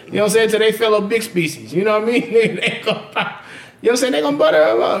 you know what I'm saying, to their fellow big species. You know what I mean? They gonna, you know what I'm saying? They gonna butter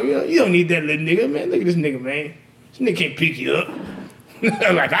her up. You know, you don't need that little nigga, man. Look at this nigga, man. This nigga can't pick you up.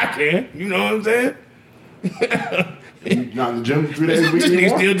 Like I can. You know what I'm saying? You not in the gym 3 days a week This nigga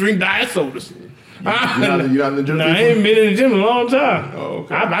anymore? still drink diet sodas. You're not in the gym? Nah, I ain't been in the gym in a long time. Oh,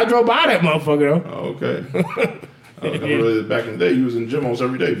 okay. I drove by that motherfucker though. Oh, okay. I remember back in the day, you was in the gym almost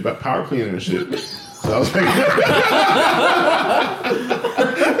every day, power cleaning and shit. So I was like,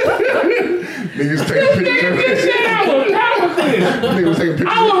 niggas taking pictures. This shit I was power cleaning. Niggas was taking I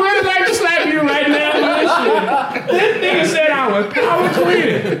pictures. would really like to slap you right now for this shit. This nigga said I was power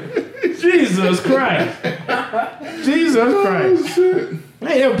cleaning. Jesus Christ. Jesus Christ. I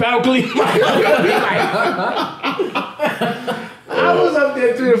ain't never power cleaned my I was up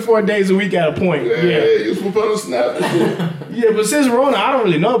there 3 or 4 days a week at a point. Yeah, you was putting on a snap and shit. Yeah, but since Rona, I don't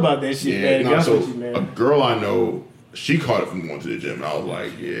really know about that shit, man. To be honest so with you, man. a girl I know, she caught it from going to the gym. And I was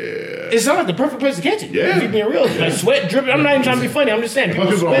like, yeah. It sounds like the perfect place to catch it. Yeah. If you being real. Like sweat dripping. I'm not even trying to be funny. I'm just saying. People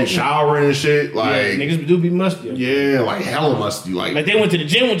gonna be sweating. showering and shit. Like, Niggas do be musty. yeah, like hella musty. Like they went to the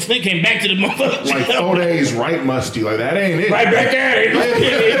gym when Slick came back to the motherfucker. Like 4 days right musty. Like that ain't it. Right back at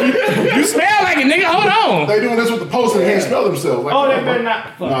it. You smell like it, nigga. Hold on. They doing this with the post and they can't smell themselves. Like, Oh, they better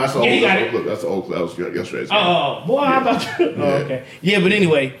not. No, that's the Yeah, he got old it. look. That's the old. That was yesterday's game. Oh, boy, how about you? Oh, okay. Yeah, but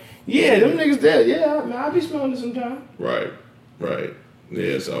anyway. Yeah, them niggas there. Yeah, man, I be smelling it sometimes. Right.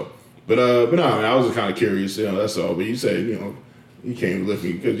 Yeah. So, but no, man, I was just kind of curious. You know, that's all. But you said, you know, you came lift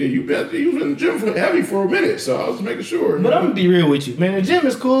me because you was in the gym heavy for a minute. So I was making sure. But I'm gonna be real with you, man. The gym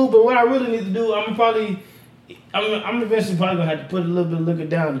is cool, but what I really need to do, I'm eventually probably gonna have to put a little bit of liquor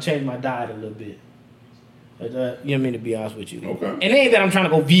down and change my diet a little bit. You know what I mean? To be honest with you. Okay. And it ain't that I'm trying to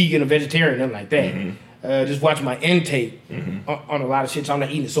go vegan or vegetarian, nothing like that. Just watch my intake on a lot of shit. So I'm not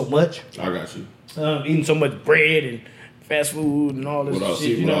eating so much. I got you. Eating so much bread and fast food and all this Without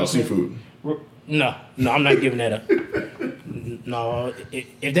shit. You know what I'm saying? seafood. No, I'm not giving that up. No,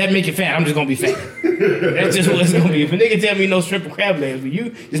 if that make you fat, I'm just gonna be fat. That's just what it's gonna be. If a nigga tell me no shrimp and crab legs, but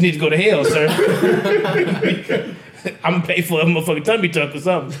you just need to go to hell, sir. I'm gonna pay for a motherfucking tummy tuck or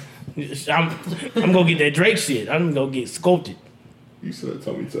something. I'm gonna get that Drake shit. I'm gonna get sculpted. You said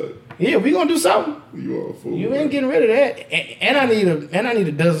tummy tuck. Yeah, we gonna do something. You are a fool. You ain't getting rid of that. And I need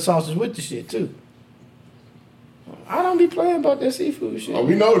a dozen sausages with the shit too. I don't be playing about that seafood shit. Oh,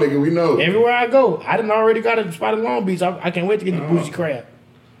 we know, nigga. We know. Everywhere I go, I done already got a spot in Long Beach. I can't wait to get the bougie crab.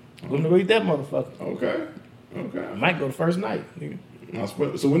 I'm gonna go eat that motherfucker. Okay. I might go the first night, nigga.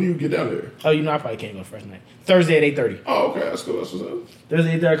 So when do you get down there? Oh, you know I probably can't go first night. Thursday at 8:30. Oh, okay. That's cool. That's what's up.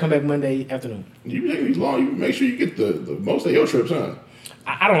 Thursday at 8:30. Come back Monday afternoon. You take these long. You make sure you get the most of your trips, huh?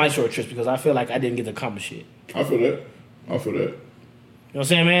 I don't like short trips because I feel like I didn't get to accomplish shit. I feel that. You know what I'm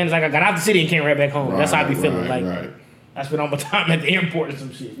saying, man? It's like I got out the city and came right back home. That's how I be feeling. Like I spent all my time at the airport or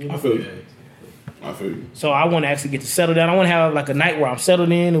some shit. You know? I feel you. So I want to actually get to settle down. I want to have like a night where I'm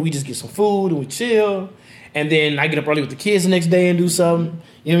settled in and we just get some food and we chill. And then I get up early with the kids the next day and do something.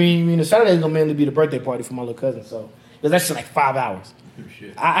 You know what I mean? The Saturday's gonna mainly be the birthday party for my little cousin. So that's just like 5 hours.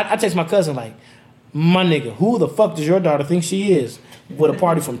 I text my cousin like, my nigga, who the fuck does your daughter think she is with a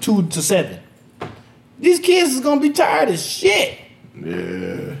party from 2 to 7? These kids is gonna be tired as shit.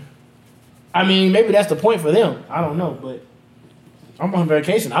 Yeah. I mean, maybe that's the point for them. I don't know, but I'm on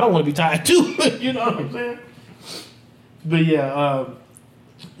vacation. I don't want to be tired too. You know what I'm saying? But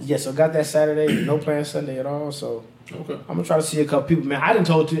yeah, so got that Saturday. No plans Sunday at all. So Okay. I'm gonna try to see a couple people. Man, I didn't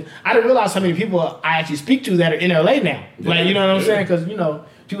realize how many people I actually speak to that are in LA now. Like, you know what I'm saying? Because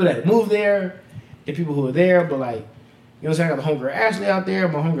people that moved there, and people who are there, but like, you know what I'm saying? I got the homegirl Ashley out there.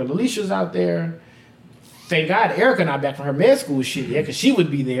 My homegirl Alicia's out there. Thank God Erica not back from her med school shit yet, because she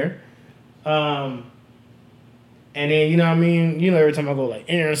would be there. And then, you know what I mean? Every time I go, like,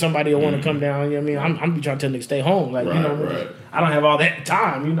 Aaron, somebody will want to come down, you know what I mean? I'm be trying to tell niggas stay home. Like, Right. I don't have all that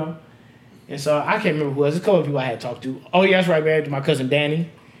time, And so I can't remember who else. There's a couple of people I had talked to. Oh, yeah, that's right, man. My cousin Danny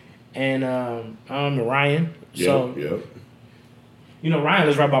and Ryan. So, Ryan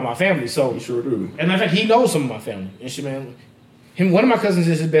lives right by my family. So, You sure do. and in fact, he knows some of my family. And shit, man. One of my cousins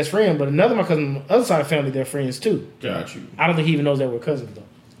is his best friend, but another of my cousins on the other side of the family, they're friends too. Got you. I don't think he even knows that we're cousins, though.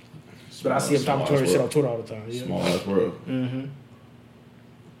 But I see him talking to her and shit on Twitter all the time. Yeah. Small ass world.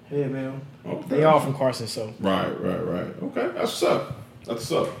 Yeah, man. Okay. They all from Carson, so. Right. Okay. That's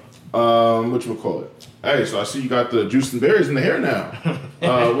what's up. Whatchamacallit? Hey, so I see you got the juice and berries in the hair now.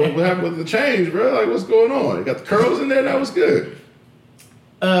 What happened with the change, bro? Like, what's going on? You got the curls in there? That was good.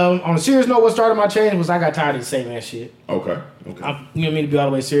 On a serious note, what started my change was I got tired of the same ass shit. Okay. You know what I mean? To be all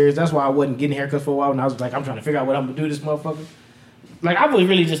the way serious. That's why I wasn't getting haircuts for a while. And I was like, I'm trying to figure out what I'm gonna do this motherfucker. Like, I was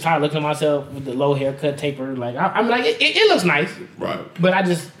really just tired of looking at myself with the low haircut taper. Like, I'm like, it looks nice. Right. But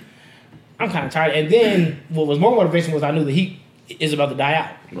I'm kind of tired. And then what was more motivation was I knew the heat is about to die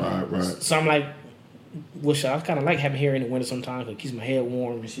out. Right. So I'm like, well, shit, I kind of like having hair in the winter sometimes because it keeps my head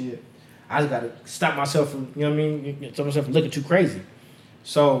warm and shit. I just got to stop myself from, you know what I mean? Stop myself from looking too crazy.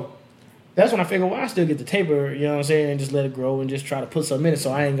 So that's when I figured, well, I still get the taper, you know what I'm saying, and just let it grow and just try to put something in it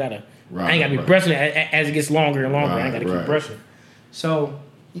so I ain't got to be brushing it as it gets longer and longer. I ain't got to keep brushing. So,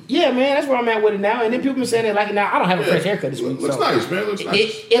 yeah, man, that's where I'm at with it now. And then people been saying they like it now. I don't have a fresh haircut this week. Looks nice, man. Looks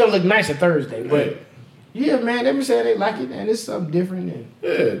nice. It'll look nicer Thursday. But, yeah, man, they been saying they like it, and it's something different. And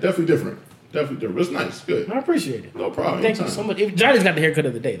yeah, definitely different. It's nice. Good. I appreciate it. No problem. Thank you so much. Johnny's got the haircut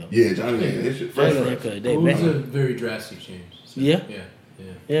of the day, though. Yeah, Johnny got his shit fresh. Johnny's got the haircut of the day, It was a man. very drastic change. So, Yeah?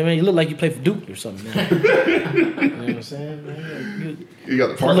 Yeah. Man, you look like you play for Duke or something, man. You know what I'm saying? Man, You got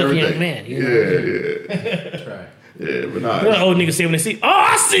the part Good-looking everything. young man, you know? That's right. Yeah, but nah. You know, old niggas say when they see, oh,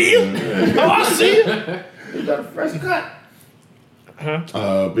 I see you. Oh, I see you. You got a fresh cut.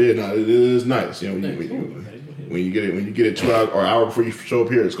 But yeah, no, it is nice. You know, when you get it 2 hours or an hour before you show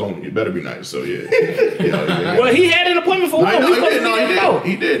up here, it better be nice. So yeah. Well, he had an appointment for one.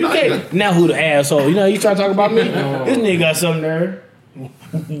 He did. Now who the asshole? You know, you try to talk about me? This nigga got something there.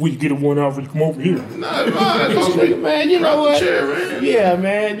 We get a 1 hour when you come over here. Nah, that's all sweet. Man, you know what? Chair, man. Yeah,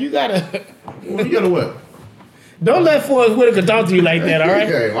 man, you gotta. You gotta what? Don't let Forrest Whitaker talk to you like that, all right?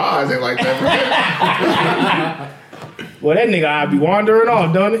 Okay, my eyes ain't like that. Well, that nigga I be wandering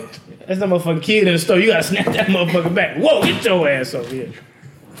off, don't it? That's that motherfucking kid in the store. You gotta snap that motherfucker back. Whoa, get your ass over here.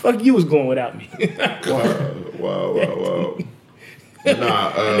 Fuck you was going without me. Wow. Nah,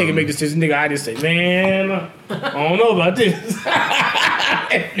 That nigga make decisions. Nigga, I just say, man, I don't know about this.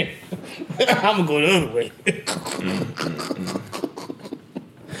 I'm gonna go the other way.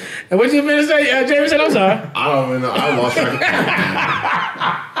 And what you finna say, Jameson? I'm sorry. I don't even know. I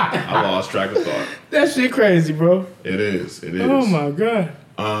lost track of thought. That shit crazy, bro. It is. Oh my god.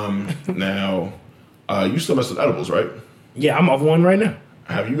 Now, you still mess with edibles, right? Yeah, I'm off one right now.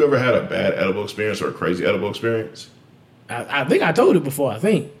 Have you ever had a bad edible experience or a crazy edible experience? I think I told it before. I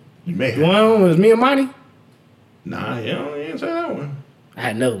think You may have. one was me and Monty. Nah, you didn't say that one. I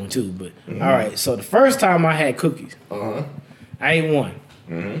had another one too, but all right. So the first time I had cookies, I ate one,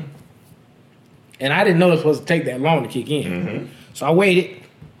 and I didn't know it was supposed to take that long to kick in. So I waited.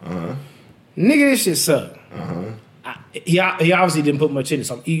 Nigga, this shit sucked. He obviously didn't put much in it,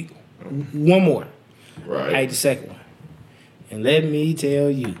 so I'm eat one more. Right. I ate the second one, and let me tell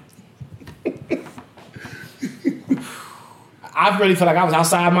you, I really felt like I was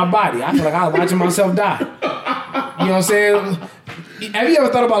outside my body. I feel like I was watching myself die. You know what I'm saying? Have you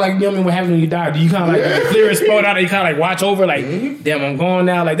ever thought about, like, you know what I mean, what happens when you die? Do you kind of like clear a spot out and you kind of like watch over, like, damn, I'm gone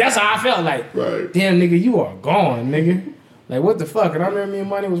now? Like, that's how I felt. Like, damn, nigga, you are gone, nigga. Like, what the fuck? And I remember me and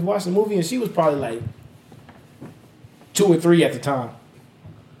Money was watching a movie and she was probably like 2 or 3 at the time.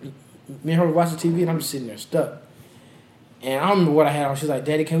 Me and her were watching TV and I'm just sitting there stuck. And I don't remember what I had on. She's like,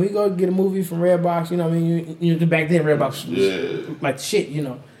 Daddy, can we go get a movie from Redbox? You know what I mean? You know, back then, Redbox was like shit, you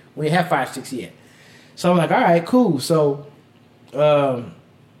know. We didn't have 5, 6 yet. So I'm like, all right, cool. So I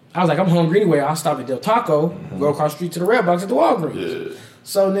was like, I'm hungry anyway. I'll stop at Del Taco, go across the street to the Redbox at the Walgreens.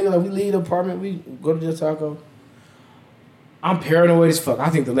 So, nigga, like, we leave the apartment. We go to Del Taco. I'm paranoid as fuck. I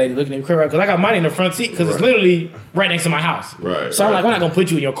think the lady looking at me crazy because I got money in the front seat because it's literally right next to my house. So I'm like, I'm not going to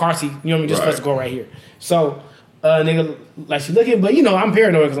put you in your car seat. You know what I mean? Just supposed to go right here. So... nigga, like she looking, but you know I'm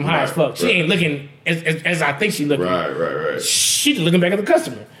paranoid because I'm high as fuck. She ain't looking as I think she looking. Right. She just looking back at the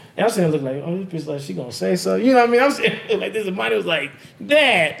customer. And I'm sitting there looking like, oh, this bitch, like, she gonna say so. You know what I mean? I'm sitting like this, and Monty was like,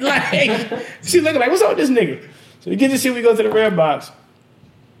 Dad, like, she looking like, what's up with this nigga? So we get this shit, we go to the Redbox.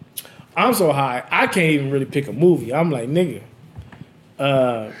 I'm so high, I can't even really pick a movie. I'm like, nigga,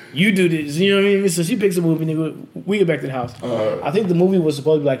 you do this, you know what I mean? So she picks a movie, nigga. We get back to the house. I think the movie was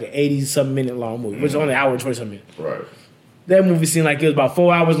supposed to be like an 80-something minute long movie, which is only an hour and 20-something minutes. Right. That movie seemed like it was about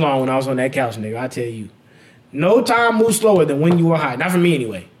 4 hours long when I was on that couch, nigga. I tell you. No time moves slower than when you were high. Not for me,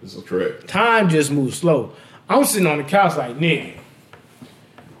 anyway. This is correct. Time just moves slow. I'm sitting on the couch like, nigga,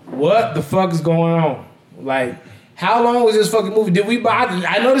 what the fuck is going on? Like, how long was this fucking movie? Did we buy?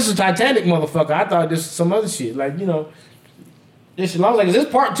 I know this is Titanic, motherfucker. I thought this was some other shit. Like, you know. This shit, I was like, is this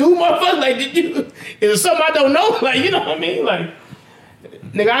part 2, motherfucker? Like, is it something I don't know? Like, you know what I mean? Like,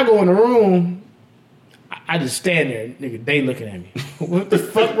 nigga, I go in the room. I just stand there, nigga. They looking at me. What the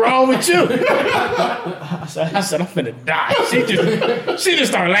fuck wrong with you? I said, I'm finna die. She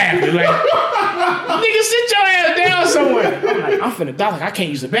just started laughing like, nigga, sit your ass down somewhere. I'm like, I'm finna die. Like, I can't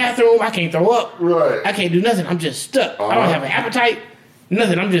use the bathroom. I can't throw up. Right. I can't do nothing. I'm just stuck. I don't have an appetite.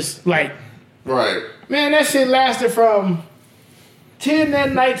 Nothing. I'm just like, Right. man, that shit lasted from 10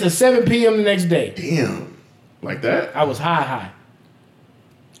 that night to 7 p.m. the next day. Damn. Like that? I was high.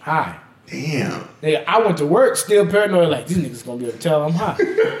 Damn. Nigga, I went to work still paranoid, like, these niggas gonna be able to tell I'm high.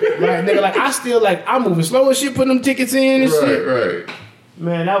 Like, nigga, like, I still, like, I'm moving slow and shit, putting them tickets in and shit. Right.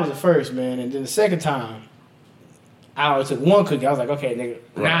 Man, that was the first, man. And then the second time, I only took one cookie. I was like, okay, nigga,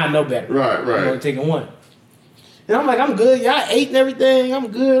 now I know better. Right. I'm only taking one. And I'm like, I'm good. Y'all ate and everything. I'm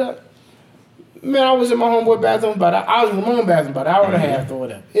good. Man, I was in my homeboy bathroom I was in my own bathroom about an hour and a half or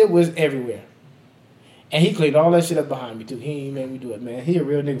whatever. It was everywhere. And he cleaned all that shit up behind me, too. He ain't made me do it, man. He a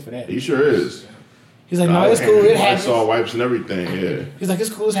real nigga for that. He sure is. He's like, no, it's cool. It happens. Lysol wipes and everything, yeah. He's like, it's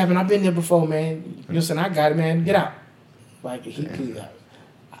cool. It's happened. I've been there before, man. You know what I'm saying? I got it, man. Get out. Like, he cleaned out.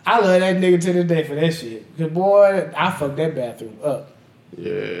 I love that nigga to this day for that shit. Because, boy, I fucked that bathroom up.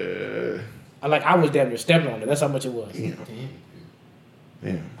 Yeah. I was damn near stepping on it. That's how much it was.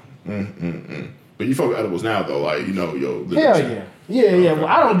 Damn. But you fuck with edibles now, though. Like, you know, yo. Hell yeah. Yeah. Well,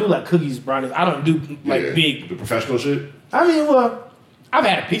 I don't do, like, cookies, brownies. I don't do, like, big. The professional shit? I mean, well, I've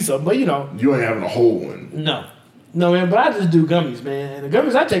had a piece of them, but, you know. You ain't having a whole one. No, man. But I just do gummies, man. And the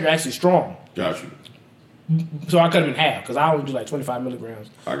gummies I take are actually strong. Got you. So I cut them in half because I only do, like, 25 milligrams.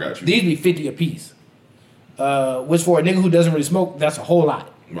 I got you. These be 50 a piece. Which for a nigga who doesn't really smoke, that's a whole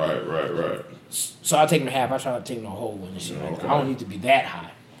lot. Right. So I take them in half. I try to take them a whole one and shit. Okay. I don't need to be that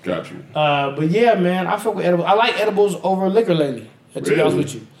high. Got you. But yeah, man, I fuck with edibles. I like edibles over liquor lately, to be honest Really?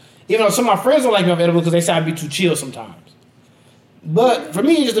 with you. Even though some of my friends don't like me off edibles because they say I be too chill sometimes. But for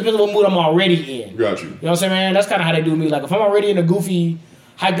me, it just depends on what mood I'm already in. Got you. You know what I'm saying, man? That's kind of how they do me. Like, if I'm already in a goofy,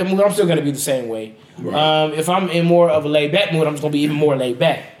 hyped up mood, I'm still going to be the same way. Right. If I'm in more of a laid back mood, I'm just going to be even more laid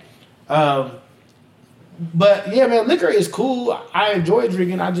back. But yeah, man, liquor is cool. I enjoy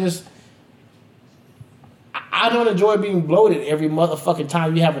drinking. I don't enjoy being bloated every motherfucking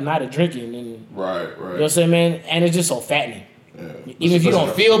time you have a night of drinking. And Right. you know what I'm saying, man? And it's just so fattening. Yeah. Even if you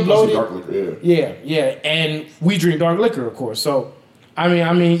don't feel bloated. Dark liquor, Yeah. And we drink dark liquor, of course. So, I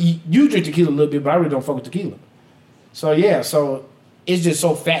mean, you drink tequila a little bit, but I really don't fuck with tequila. So, yeah. So, it's just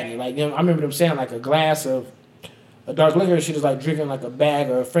so fattening. Like, you know, I remember them saying, like, a glass of a dark liquor shit is like drinking, like, a bag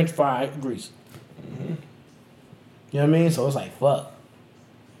of French fry grease. Mm-hmm. You know what I mean? So, it's like, fuck.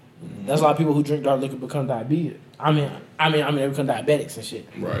 Mm-hmm. That's a lot of people who drink dark liquor become diabetic. I mean, they become diabetics and shit.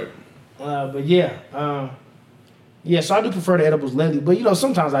 Right. But, yeah. Yeah, so I do prefer the edibles lately, but you know,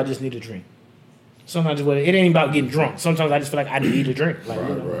 sometimes I just need a drink. Sometimes it ain't about getting drunk. Sometimes I just feel like I need a drink. Like,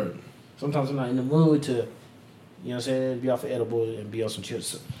 you know, Right. Sometimes I'm not in the mood to, you know what I'm saying, be off of edibles and be on some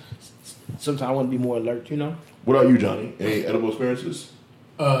chips. Sometimes I want to be more alert, you know? What about you, Johnny? Any edible experiences?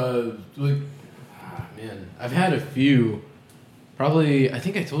 Man, I've had a few. Probably, I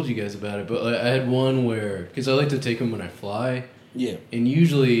think I told you guys about it, but I had one where, because I like to take them when I fly. Yeah. And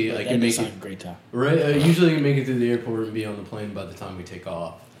usually I can make sound it a great time. right. I usually make it to the airport and be on the plane by the time we take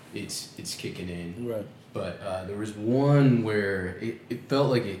off. It's kicking in. Right. But there was one where it felt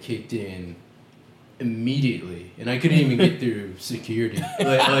like it kicked in immediately, and I couldn't even get through security.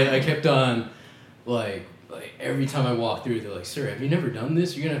 Like I kept on like every time I walked through, they're like, "Sir, have you never done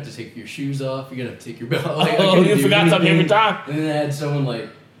this? You're gonna have to take your shoes off. You're gonna have to take your belt." Like, I couldn't you do forgot something every anything. time? And then I had someone like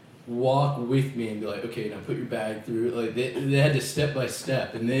walk with me and be like, okay, now put your bag through. Like they had to step by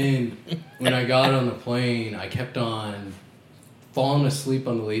step. And then when I got on the plane, I kept on falling asleep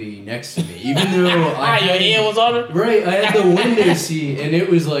on the lady next to me, even though your head was on her? Right, I had the window seat, and it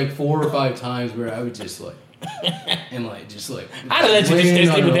was like 4 or 5 times where I would just like. And like, just like. I'd let you just stay laying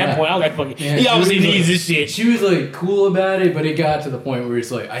on asleep her at that lap. point. I was like, fucking, Yeah, he she obviously was needs like- this shit. She was like cool about it, but it got to the point where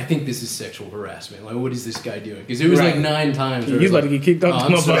it's like, I think this is sexual harassment. Like, what is this guy doing? Because it was Right. like 9 times. where You it was about like, to get kicked off "Oh,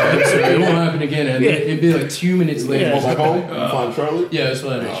 the I'm sorry, I'm sorry, it won't happen again. And Yeah. it'd be like 2 minutes later. Yeah. Go back home? You find Charlotte? Yeah, that's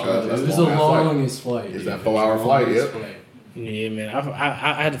what I did. that's It was a the long-ass flight. longest flight. It's dude. that 4-hour flight, Longest yep. flight. Yeah, man.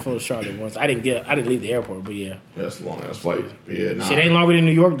 I had to fly to Charlotte once. I didn't leave the airport, but yeah. That's a long ass flight. Yeah, nah. Shit ain't longer than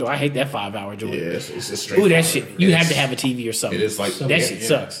New York, though. I hate that 5-hour joint. Yeah, it's just straight. Ooh, that flight. shit. You It's- have to have a TV or something. It is like That shit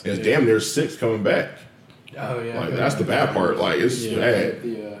sucks. It's damn near 6 coming back. Oh, yeah. Like that's the bad part. Like it's bad.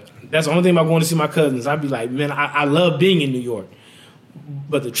 Yeah. That's the only thing about going to see my cousins. I'd be like, man, I love being in New York.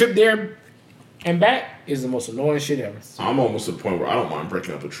 But the trip there and back is the most annoying shit ever. I'm almost to the point where I don't mind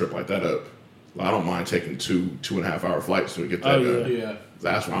breaking up a trip like that up. Like, I don't mind taking 2.5 hour flights to get that Oh, done. Yeah.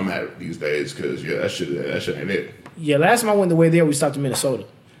 That's where I'm at these days because that shit ain't it. Yeah, last time I went the way there, we stopped in Minnesota.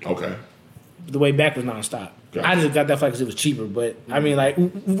 Okay. the way back was nonstop. Gotcha. I just got that flight because it was cheaper. But I mean, like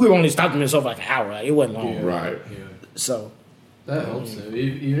we were only stopped in Minnesota for like an hour. Like, it wasn't long. Yeah. Right. Yeah. So That helps though.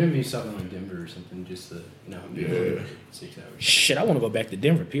 Even if you stopping in Denver or something, just to Yeah. 6 hours. shit, I want to go back to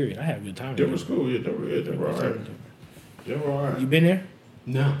Denver. Period. I had a good time. in Denver's cool. Yeah, Denver all right. Denver all right. You been there?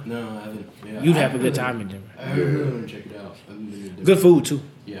 No, I haven't. Yeah, You'd I have a good really- time in Denver. I really want to check it out. I haven't been to Denver. Good food too.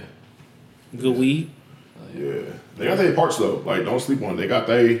 Yeah. Good weed. Yeah. They got their parts though. Like, don't sleep on it. They got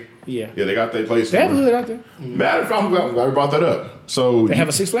they. Yeah. Yeah, they got their place. They have a hood out there. Matter of fact, I'm glad we brought that up. So They have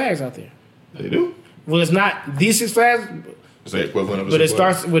a Six Flags out there. They do. Well, it's not the Six Flags, It's the equivalent of a but it Six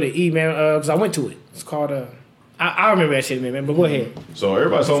Flags. starts with an E, man. Because I went to it. It's called I remember that shit, man. But go ahead. So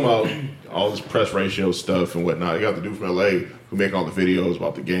everybody's talking about all this press ratio stuff and whatnot. You got the dude from LA who make all the videos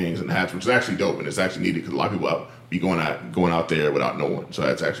about the gangs and hats, which is actually dope and it's actually needed because a lot of people be going out there without knowing. So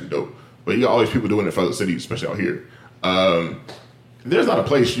that's actually dope. But you got all these people doing it for other cities, especially out here. There's not a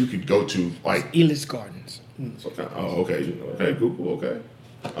place you could go to like. Ellis Gardens. Oh, okay, okay, cool, okay.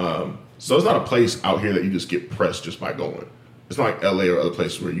 So it's not a place out here that you just get pressed just by going. It's not like LA or other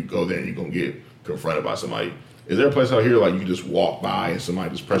places where you go there and you're gonna get confronted by somebody. Is there a place out here like you can just walk by and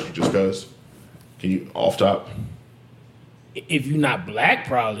somebody just press you just cause? Can you off top? If you're not black,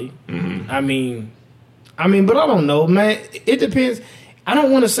 probably. I mean, but I don't know, man. It depends. I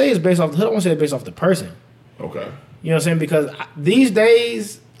don't want to say it's based off the hood. I want to say it's based off the person. Okay. You know what I'm saying? Because these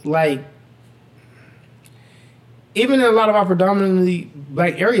days, like, even in a lot of our predominantly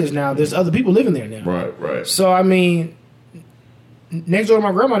black areas now, there's other people living there now. Right. So, I mean, next door to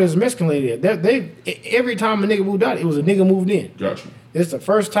my grandma, there's a Mexican lady there. They every time a nigga moved out, it was a nigga moved in. Got you. It's the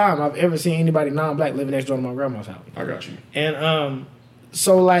first time I've ever seen anybody non-black living next door to my grandma's house. I got you. And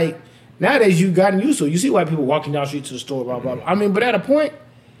so, like, nowadays you've gotten used to it. You see white people walking down the street to the store, blah, blah, blah. I mean, but at a point,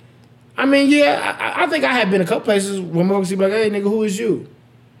 I mean, yeah, I think I have been a couple places where motherfuckers be like, hey, nigga, who is you?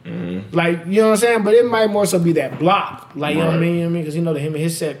 Like, you know what I'm saying? But it might more so be that block. Like, you know what I mean? Because you know that him and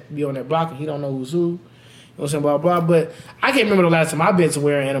his set be on that block and he don't know who's who. You know what I'm saying? Blah, blah. But I can't remember the last time I've been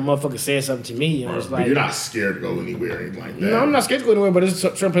somewhere and a motherfucker said something to me. And it was But like, you're not scared to go anywhere or anything like that. no, I'm not scared to go anywhere, but there's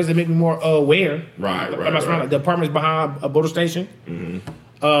certain places that make me more aware. Right. Like the apartments behind a Boulder Station,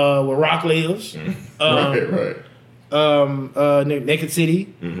 where Rock lives. Right. Naked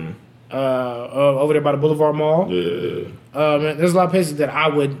City, over there by the Boulevard Mall. Yeah. Man, there's a lot of places that I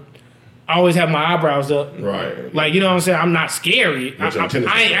would always have my eyebrows up. Right. Like, you know what I'm saying? I'm not scary. I Which I'm ain't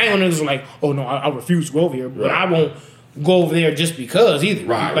tennis- one of those like, oh no, I refuse to go over here. But I won't go over there just because either.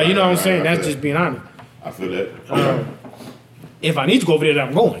 Right, Like, you know what I'm right, saying? right, That's I just being honest. I feel that. If I need to go over there, then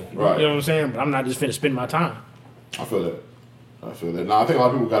I'm going. Right. You know what I'm saying? But I'm not just finna spend my time. I feel that. Now I think a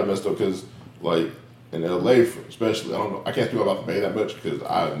lot of people got it messed up because, like, in LA, especially, I don't know. I can't speak about the Bay that much because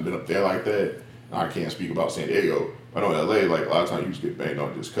I haven't been up there like that. And I can't speak about San Diego. I know in LA, like a lot of times you just get banged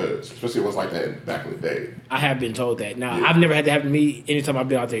on just cause, especially if it was like that back in the day. I have been told that. Now, Yeah. I've never had to happen to me anytime I've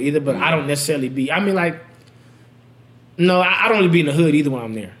been out there either, but I don't necessarily be. I mean, like, no, I don't really be in the hood either when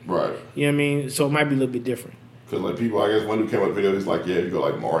I'm there. Right. You know what I mean? So it might be a little bit different. Because like people, I guess one dude came up with a video. He's like, yeah, if you go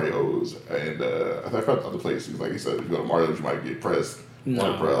like Mario's and I think I forgot the other place. He's like, he said if you go to Mario's, you might get pressed.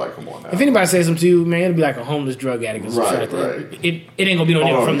 No. Like, bro, like come on now. If anybody says something to you, man, it'll be like a homeless drug addict or some Right, shit like that. right. It ain't gonna be no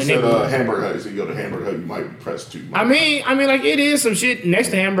nigga from he the said neighborhood. Hamburger Hut. So you go to Hamburger Hut, you might be pressed too. I mean, like it is some shit next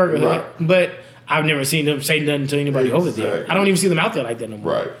to Hamburger Hut, Right. but I've never seen them say nothing to anybody over there. Exactly. I don't even see them out there like that no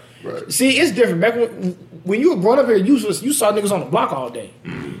more. right. See, it's different. Back when you were growing up here, you saw niggas on the block all day.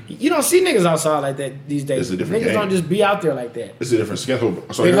 You don't see niggas outside like that these days. It's a different Niggas game. don't just be out there like that. It's a different schedule.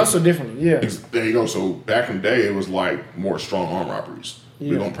 So They here- hustle differently, yeah. There you go. So back in the day, it was like more strong arm robberies.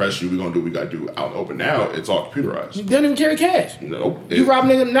 Yeah. We're gonna press you. We're gonna do what we gotta do out in the open. Now it's all computerized. They don't even carry cash. Nope. You rob a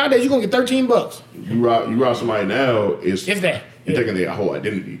nigga nowadays, you gonna get $13. You rob somebody now. It's If that. You're Yeah. taking their whole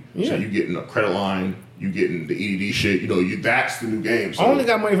identity. So Yeah. you getting a credit line. You getting the EDD shit. You know, that's the new game. So, I only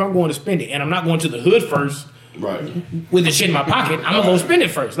got money if I'm going to spend it, and I'm not going to the hood first right. with the shit in my pocket. I'm gonna go spend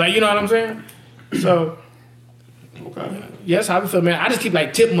it first. Like, you know what I'm saying? So Okay. yes, how I feel, man. I just keep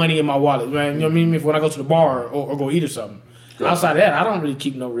like tip money in my wallet, man. You know what I mean? If when I go to the bar or go eat or something. Good. Outside of that, I don't really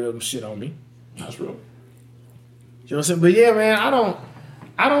keep no real shit on me. That's real. You know what I'm saying? But yeah, man,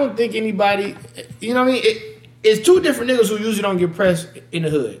 I don't think anybody. You know what I mean? It's two different niggas who usually don't get pressed in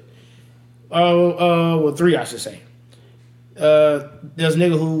the hood. Well, three, I should say. There's a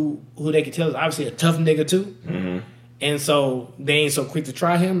nigga who they can tell is obviously a tough nigga too, and so they ain't so quick to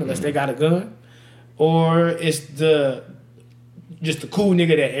try him unless they got a gun, or it's just the cool nigga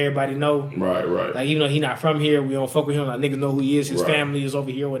that everybody know. Right. Like, even though he not from here, we don't fuck with him. Like, niggas know who he is. His Right. family is over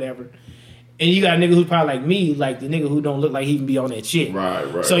here, whatever. And you got a nigga who's probably like me, like the nigga who don't look like he can be on that shit.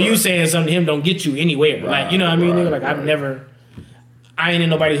 Right. So you saying something to him don't get you anywhere. Like, you know what I mean, nigga? Like, right. I ain't in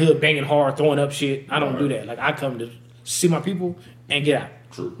nobody's hood banging hard, throwing up shit. I don't do that. Like, I come to see my people and get out.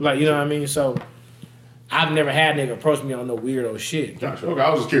 True. Like, you know what I mean? So, I've never had a nigga approach me on no weirdo shit. Gotcha. Okay,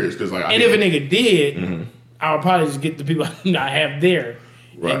 I was just curious because like. And if a nigga did, I would probably just get the people I have there,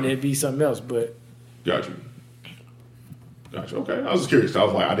 and it'd be something else. But Gotcha. Okay, I was just curious. I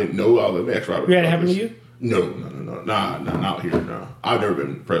was like, I didn't know all the extra. You had it happen to you? No, nah, not out here. No, I've never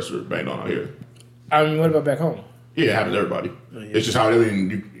been pressed or banged on out here. I mean, what about back home? Yeah, it happens to everybody. Oh, yeah. It's just how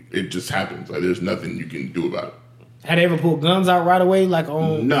it just happens. Like, there's nothing you can do about it. Had they ever pulled guns out right away, like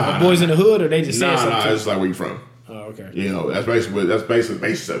on Boys in the Hood, or they just said something? Nah, it's like where you from. Oh, okay. You know, that's basically the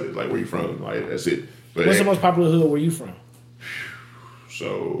basis of it. Like, where you from? Like, that's it. But What's the most popular hood where you from?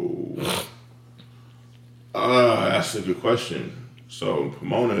 So, that's a good question. So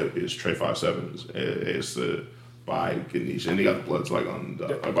Pomona is Trey 5-7s. It's the by Ganesh, and they got the Bloods like on the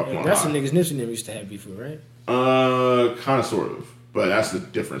by Pomona. That's the niggas Nipsey them used to have beef with, right? Kind of, sort of, but that's a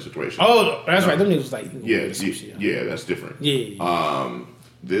different situation. Oh, that's right. Them niggas like yeah, that's different. Yeah.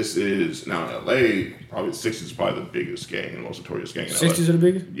 This is now in LA. Probably 60s is probably the biggest gang, the most notorious gang in LA. 60s are the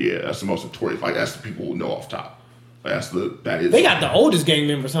biggest. Yeah, that's the most notorious. Like, that's the people who know off top. Like, that is. They got the oldest gang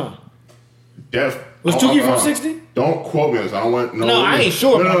members, huh? Was Tuki from 60? Don't quote me on this. I don't want No, I ain't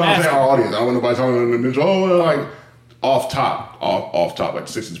sure. No, I'm saying our audience. I don't want nobody telling them, oh, like off top. Like,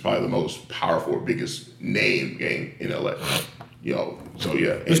 60s is probably the most powerful, biggest name gang in LA. You know, so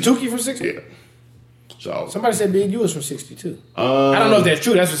yeah. Was Tuki from 60? Yeah. So somebody said Big U was from 62. I don't know if that's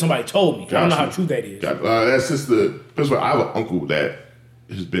true. That's what somebody told me. I don't know how true that is. That's just I have an uncle that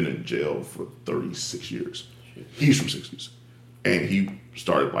has been in jail for 36 years. He's from 60s. And he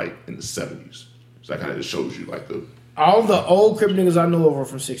started like in the 70s. So that kind of just shows you like all the old Crip niggas I know of are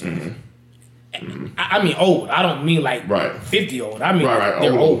from 60s. I mean old. I don't mean like 50 old. I mean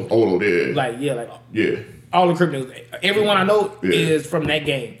they're old. Old, yeah. Yeah. All the Crip niggas. Everyone I know is from that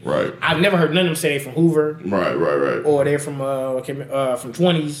gang. Right. I've never heard none of them say they from Hoover. Right. Or they're from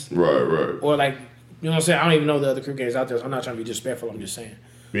 20s. Right. Or like, you know what I'm saying? I don't even know the other Crip gangs out there. So I'm not trying to be disrespectful. I'm just saying.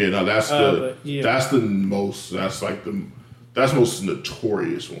 Yeah, no, that's the most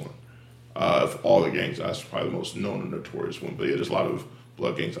notorious one of all the gangs. That's probably the most known and notorious one. But yeah, there's a lot of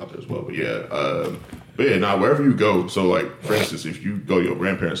blood gangs out there as well. But yeah, wherever you go. So like, for instance, if you go to your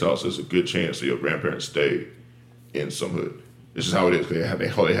grandparents' house, there's a good chance that your grandparents stay in some hood. This is how it is. They had the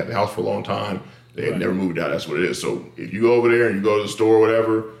house for a long time. They had never moved out. That's what it is. So if you go over there and you go to the store or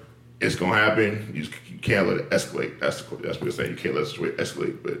whatever, it's gonna happen. You can't let it escalate. That's what you're saying. You can't let it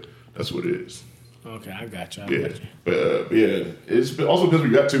escalate, but that's what it is. Okay, I got you. But it's also because we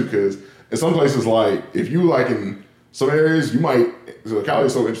got to, because in some places, like if you like in some areas, you might. So Cali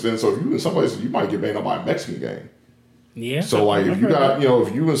is so interesting. So if you in some places, you might get banged up by a Mexican gang. Yeah. So like if you got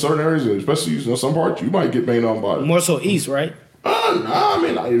if you in certain areas, and especially in some parts, you might get banged on by more so east, right? Nah, I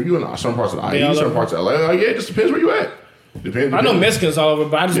mean like, if you in certain parts of the IE, certain parts of LA, like, yeah, it just depends where you at. Depends. I know Mexicans all over,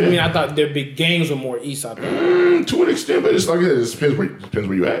 but I just mean I thought their big gangs were more east out there. To an extent, but it's like it just depends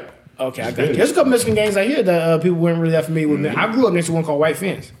where you at. Okay, I got you. There's a couple Mexican gangs out here that people weren't really that familiar with. I grew up next to one called White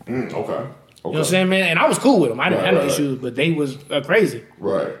Fence. Okay. You know what I'm saying, man? And I was cool with them. I didn't have no issues, but they was crazy.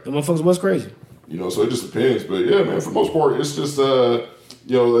 Right. The motherfuckers was crazy. You know, so it just depends. But yeah, man, for the most part, it's just,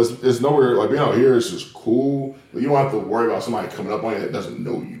 it's nowhere, like being out here, it's just cool. You don't have to worry about somebody coming up on you that doesn't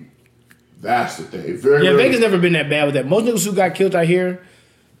know you. That's the thing. Vegas never been that bad with that. Most niggas who got killed out here,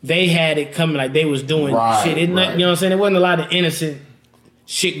 they had it coming like they was doing shit. You know what I'm saying? There wasn't a lot of innocent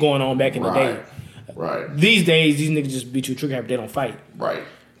shit going on back in the day. Right. These days, these niggas just be too trigger happy. They don't fight. Right.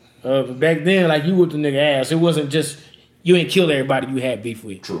 But back then, like, you whooped the nigga ass. It wasn't just, you ain't killed everybody you had beef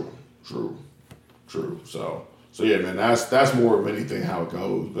with. True. So yeah, man, that's more of anything how it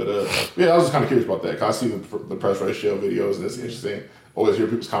goes. But yeah, I was just kind of curious about that, because I see the press ratio videos, and it's interesting. Always hear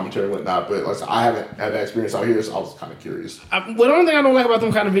people's commentary and whatnot, but like, I haven't had that experience out here, so I was kind of curious. Well, the only thing I don't like about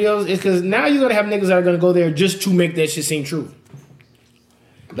them kind of videos is because now you're gonna have niggas that are gonna go there just to make that shit seem true.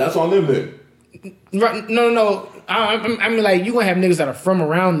 That's on them then. Right? No. I mean, like, you're gonna have niggas that are from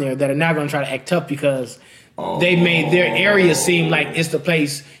around there that are now gonna try to act tough because they made their area seem like it's the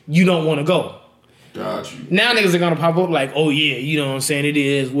place you don't want to go. Got you. Now niggas are gonna pop up like, oh yeah, you know what I'm saying?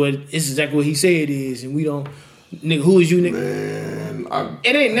 It's exactly what he said it is, and we don't. Nigga, who is you, nigga? Man,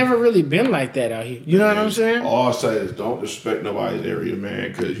 it ain't never really been like that out here. You know what I'm saying? All I say is don't disrespect nobody's area,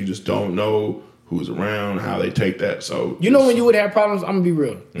 man, because you just don't know who's around, how they take that. So you know when you would have problems, I'm gonna be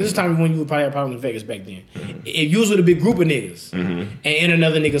real. This is time when you would probably have problems in Vegas back then. If you was with a big group of niggas and in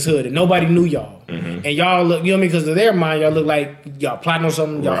another nigga's hood and nobody knew y'all, and y'all look, you know what I mean? Because of their mind, y'all look like y'all plotting on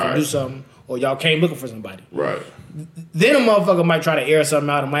something, y'all can do something, or y'all came looking for somebody. Right. Then a motherfucker might try to air something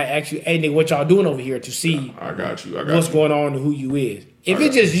out and might ask you, hey nigga, what y'all doing over here, to see I got you. what's going on and who you is. If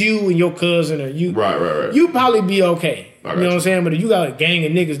it's just you and your cousin or you, Right. you probably be okay. I You got know what you. I'm saying? But if you got a gang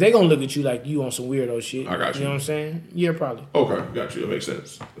of niggas, they gonna look at you like you on some weirdo shit. I got you. You know what I'm saying? Yeah, probably. Okay, got you. That makes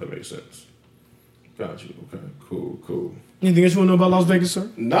sense. Got you. Okay, cool. Anything else you want to know about Las Vegas, sir?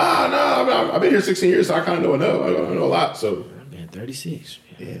 Nah. I mean, I've been here 16 years, so I kind of know enough. I know a lot. So I've been 36.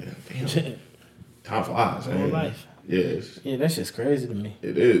 yeah, damn. Time flies. Whole Man. life. Yes, Yeah, that's just crazy to me.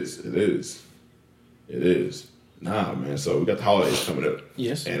 it is. Nah, man. So we got the holidays coming up.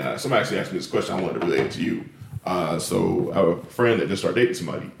 Yes. And somebody actually asked me this question. I wanted to relate it to you. So I have a friend that just started dating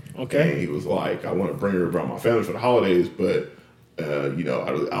somebody. Okay. And he was like, I want to bring her around my family for the holidays, but I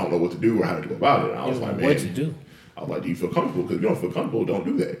don't know what to do or how to go about it. And I was like, man, what to do? I was like, do you feel comfortable? Because if you don't feel comfortable, don't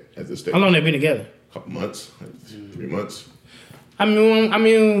do that at this stage. How long they been together? Couple months, like 3 months. I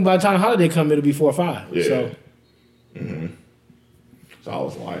mean, by the time the holiday come, it'll be 4 or 5. Yeah. So, So I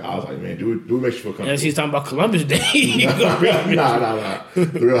was like, man, do it makes you feel comfortable. and she's talking about Columbus Day. Nah. The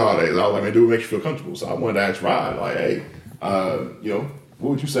real holidays. I was like, man, do it makes you feel comfortable. So I wanted to ask Rod, like, hey, what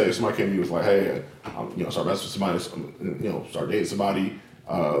would you say if somebody came to you and was like, hey, start messing with somebody, start dating somebody,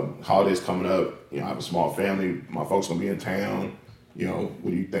 holidays coming up, I have a small family, my folks gonna be in town, what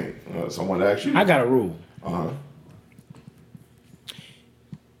do you think? So I wanted to ask you. I got a rule. Uh-huh.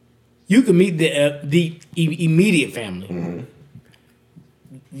 You can meet the immediate family. Mm-hmm.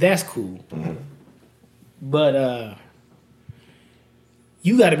 That's cool. But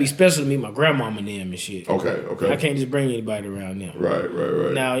you got to be special to meet my grandmama and them and shit. Okay. I can't just bring anybody around them.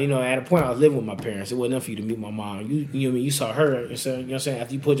 Right. Now, at a point I was living with my parents. It wasn't enough for you to meet my mom. You saw her. And so, you know what I'm saying?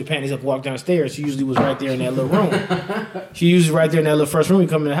 After you pulled your panties up and walked downstairs, she usually was right there in that little room. She usually right there in that little first room you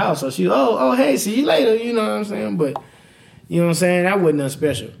come in the house. So she, hey, see you later. You know what I'm saying? But, you know what I'm saying? That wasn't nothing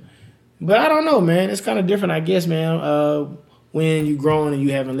special. But I don't know, man. It's kind of different, I guess, man. When you grown and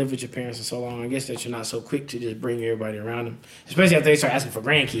you haven't lived with your parents for so long, I guess that you're not so quick to just bring everybody around them, especially after they start asking for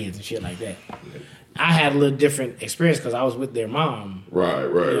grandkids and shit like that. I had a little different experience because I was with their mom. Right.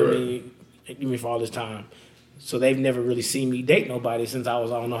 You know what I mean, for all this time. So they've never really seen me date nobody since I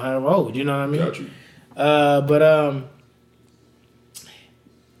was, I don't know, however old. You know what I mean? Got you.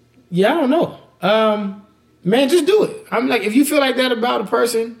 Yeah, I don't know. Man, just do it. I'm like, if you feel like that about a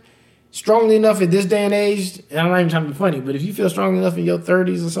person strongly enough at this day and age, and I'm not even trying to be funny, but if you feel strongly enough in your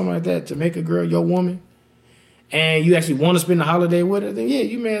 30s or something like that to make a girl your woman, and you actually want to spend the holiday with her, then yeah,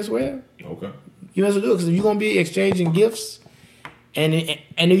 you may as well. Okay. You may as well do it because if you're gonna be exchanging gifts, and even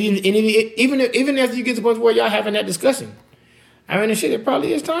after you get to the point where y'all having that discussion, I mean, shit, it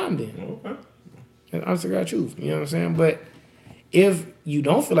probably is time then. Okay. And honest to God truth, you know what I'm saying? But if you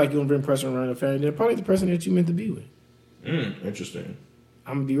don't feel like you want to bring a person around your family, then probably the person that you meant to be with. Interesting.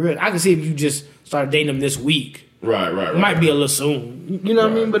 I'm gonna be real. I can see if you just start dating them this week. Right. It might be a little soon. You know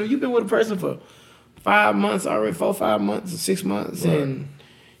what I mean? Right. But if you've been with a person for 5 months already, 4 or 5 months, 6 months, Right. and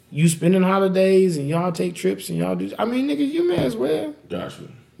you spending holidays and y'all take trips and y'all do, I mean, nigga, you may as well. Gotcha.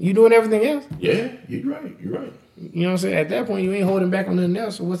 You doing everything else. Yeah, you're right. You know what I'm saying? At that point, you ain't holding back on nothing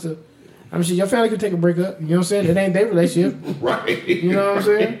else. So what's the? I mean, shit, your family could take a break up. You know what I'm saying? It ain't their relationship. Right. You know what I'm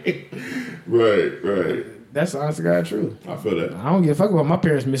saying? Right. That's the honest to God truth. I feel that. I don't give a fuck about my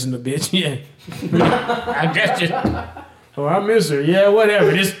parents missing the bitch. Yeah. I guess just. Oh, I miss her. Yeah,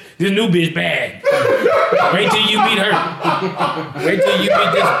 whatever. This new bitch bad. Wait till you meet her. Wait till you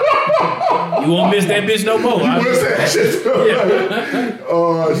meet this. You won't miss that bitch no more. You will say that shit too. Yeah.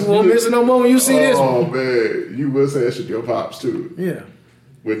 Oh, You won't miss her no more when you see this one. Oh man, you will say that shit to your pops too, Yeah.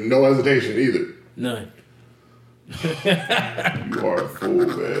 with no hesitation either. None. You are a fool,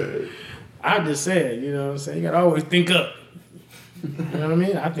 man. I just said, you know what I'm saying? You gotta always think up. You know what I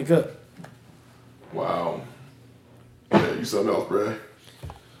mean? I think up. Wow. Yeah, you something else, bruh.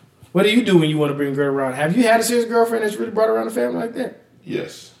 What do you do when you want to bring a girl around? Have you had a serious girlfriend that's really brought around the family like that?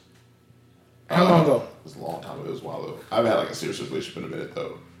 Yes. How long ago? It was a long time ago. It was a while ago. I haven't had like a serious relationship in a minute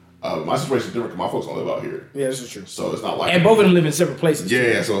though. My situation is different because my folks don't live out here, Yeah, this is true. so it's not like And both of them live in separate places.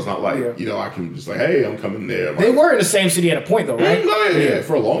 Yeah, so it's not like Yeah. I can just like, hey, I'm coming there. They were in the same city at a point though, right? Yeah.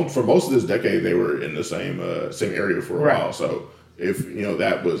 For most of this decade, they were in the same area for a Right. while. So if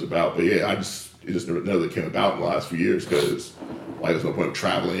that was about, but yeah, it just never came about in the last few years because like there's no point of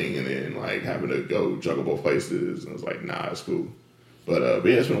traveling and then like having to go juggle both places. And it's like, nah, it's cool. But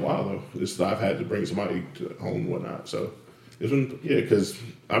yeah, it's been a while though. I've had to bring somebody to home and whatnot. So it's been because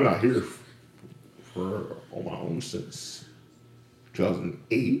I've been out here for on my own since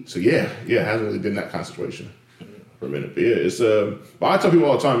 2008. So yeah, it hasn't really been that kind of situation for a minute. But yeah, it's but I tell people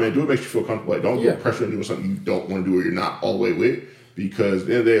all the time, man, do what makes you feel comfortable. Like, don't get pressure into doing something you don't want to do or you're not all the way with, because at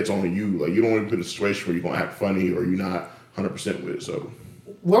the end of the day, it's only you. Like, you don't want to be put in a situation where you're gonna act funny or you're not 100% with it. So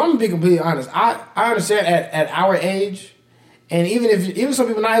Well, I'm gonna be completely honest. I understand at our age And even some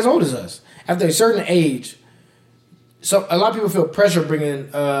people not as old as us, after a certain age, so a lot of people feel pressure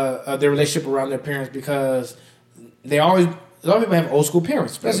bringing their relationship around their parents because a lot of people have old school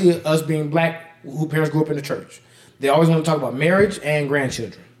parents, especially us being black, who parents grew up in the church. They always want to talk about marriage and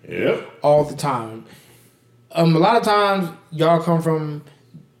grandchildren. Yep. All the time. A lot of times, y'all come from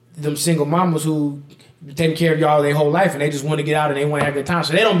them single mamas who taking care of y'all their whole life, and they just want to get out and they want to have a good time,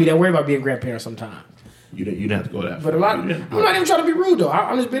 so they don't be that worried about being grandparents sometimes. You didn't have to go that far. But I'm not even trying to be rude though.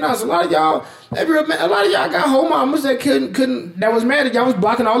 I'm just being honest. A lot of y'all got whole mamas that that was mad at y'all was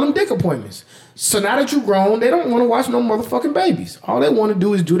blocking all them dick appointments. So now that you grown, they don't want to watch no motherfucking babies. All they want to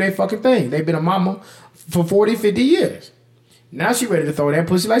do is do their fucking thing. They've been a mama for 40, 50 years. Now she ready to throw that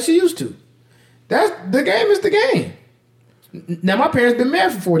pussy like she used to. The game is the game. Now my parents been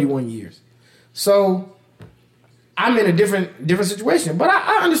married for 41 years. So I'm in a different situation. But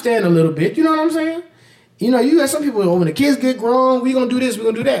I understand a little bit. You know what I'm saying? You know, you got some people, when the kids get grown, we gonna do this, we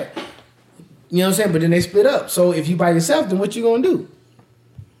gonna do that. You know what I'm saying? But then they split up. So if you by yourself, then what you gonna do?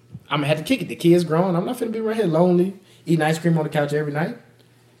 I'm gonna have to kick it. The kids grown. I'm not finna be right here lonely, eating ice cream on the couch every night.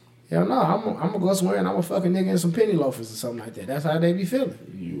 Hell no, I'm gonna go somewhere and I'm gonna fuck a nigga in some penny loafers or something like that. That's how they be feeling.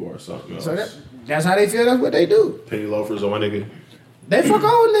 You are something else. So that's how they feel. That's what they do. Penny loafers on my nigga. They fuck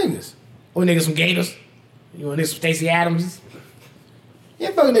old niggas. Or niggas some Gators. You want niggas some Stacey Adams? Yeah,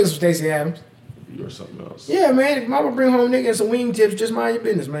 fuck niggas some Stacey Adams. You are something else. Yeah, man. If mama bring home nigga and some wing tips, just mind your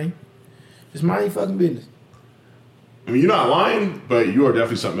business, man. Just mind your fucking business. I mean, you're not lying, but you are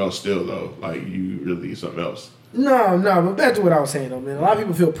definitely something else still, though. Like, you really something else. No, but back to what I was saying, though, man. A lot of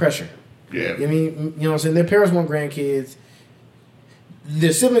people feel pressure. Yeah. I mean, you know what I'm saying? Their parents want grandkids.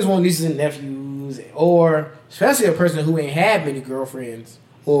 Their siblings want nieces and nephews. Or, especially a person who ain't had many girlfriends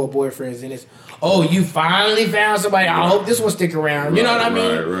or boyfriends. And it's, oh, you finally found somebody. I hope this one stick around. You know what I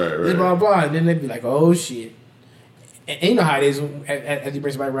mean? Right. Blah, blah. And then they'd be like, oh, shit. And you know how it is as you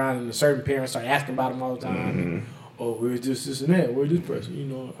bring somebody around and a certain parents start asking about them all the time. Mm-hmm. Oh, where's this and that? Where's this person? You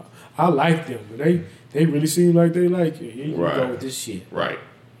know, I like them, but they really seem like they like you. Here you go with this shit. Right.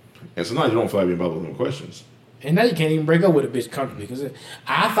 And sometimes you don't feel like being bothered with them questions. And now you can't even break up with a bitch comfortably because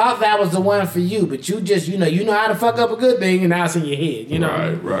I thought that was the one for you, but you just, you know how to fuck up a good thing, and now it's in your head. You know what I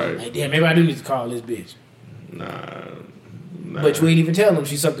mean? Right. Like, damn, maybe I do need to call this bitch. Nah. But you ain't even tell them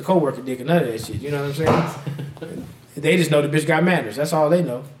she sucked the coworker dick or none of that shit. You know what I'm saying? They just know the bitch got manners. That's all they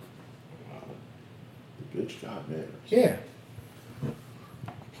know. The bitch got manners. Yeah.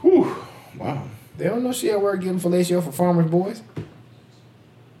 Whew. Wow. They don't know she at work getting fellatio for farmers boys.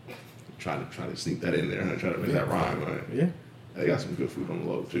 Trying to sneak that in there and try to make that rhyme, right? Yeah. They got some good food on the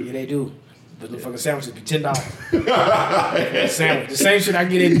low too. Yeah, they do. But the fucking sandwiches be $10. Sandwich, the same shit I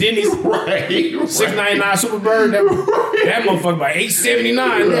get at Denny's. Right. $6.99 Super Bird. That motherfucker by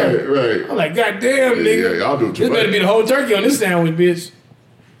 $8.79 there. Right. I'm like, goddamn, nigga. Yeah, y'all do too This much. better be the whole turkey on this sandwich, bitch.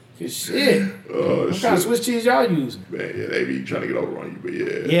 Good shit. Oh, What shit. kind of Swiss cheese y'all using? Man, yeah, they be trying to get over on you, but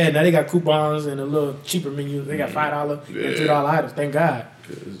yeah. Yeah, now they got coupons and a little cheaper menu. They got $5 and $3 items. Thank God.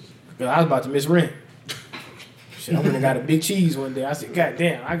 Because I was about to miss rent. Shit, I went and got a big cheese one day. I said, God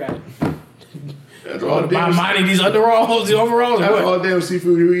damn, I got it. That's all Buy money these overalls. That's all damn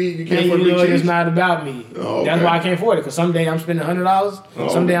seafood you eat. You can't afford big cheese. It's not about me. Oh, That's okay. why I can't afford it. Because someday I'm spending $100. Oh.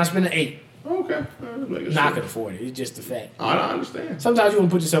 Someday I'm spending $8. Okay. Not gonna afford it. It's just the fact. I understand. Sometimes you want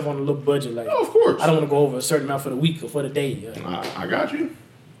to put yourself on a little budget. Like, Oh, of course. I don't want to go over a certain amount for the week or for the day. I got you.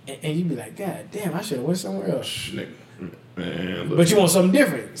 And you be like, God damn, I should have went somewhere else. Nigga. Man, look. But you want something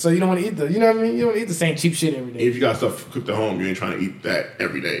different. So you don't want to eat you know what I mean? You don't eat the same cheap shit every day. If you got stuff cooked at home, you ain't trying to eat that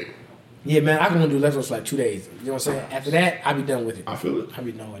every day. Yeah, man, I can only do leftovers for like 2 days. You know what I'm saying? After that, I be done with it. I feel it. I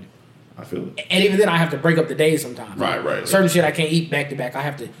be done with it. I feel it. And even then, I have to break up the days sometimes. Right. Certain shit I can't eat back to back. I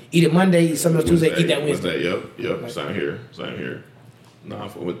have to eat it Monday, eat something else Tuesday, eat that Wednesday. Yep. Same here. Nah, I'm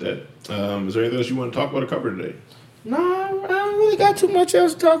full with that. Is there anything else you want to talk about or cover today? No, I don't really got too much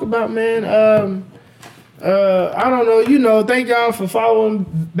else to talk about, man. I don't know. You know, thank y'all for following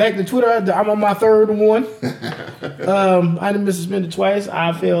back to Twitter. I'm on my third one. I done been suspended twice.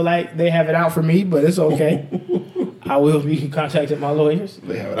 I feel like they have it out for me, but it's okay. I will be contacting my lawyers.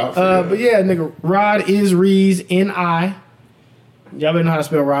 They have it out for you. But yeah, nigga, Rod is Rees, N-I. Y'all better know how to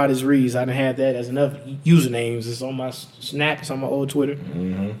spell Rod is Rees. I done had that as enough usernames. It's on my Snap. It's on my old Twitter.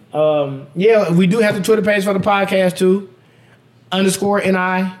 Yeah, we do have the Twitter page for the podcast too.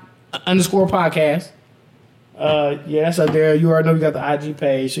 _NI _ podcast. Yeah, that's up there. You already know we got the IG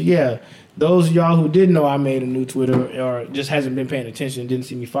page. So yeah, those of y'all who didn't know I made a new Twitter or just hasn't been paying attention, didn't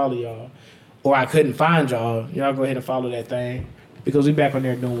see me follow y'all, or I couldn't find y'all go ahead and follow that thing because we back on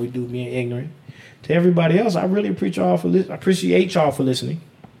there doing what we do, being ignorant. To everybody else, I really appreciate y'all for listening.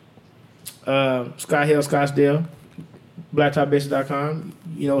 Scott Hill, Scottsdale, blacktopbasics.com.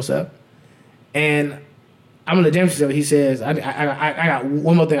 You know what's up. And I'm gonna let James say what he says. I got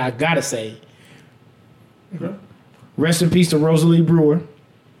one more thing I gotta say. Okay. Rest in peace to Rosalie Brewer.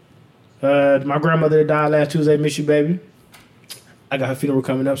 My grandmother died last Tuesday. Miss you, baby. I got her funeral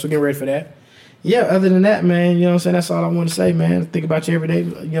coming up, so get ready for that. Yeah, other than that, man, you know what I'm saying? That's all I want to say, man. Think about you every day.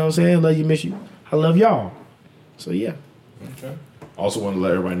 You know what I'm saying? Love you, miss you. I love y'all. So, yeah. Okay. Also want to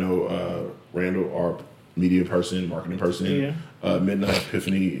let everybody know, Randall, our media person, marketing person, Midnight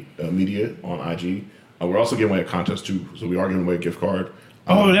Epiphany Media on IG. We're also giving away a contest, too. So we are giving away a gift card.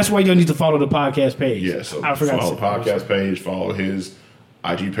 That's why you need to follow the podcast page. Yeah, so I forgot follow the podcast page. Follow his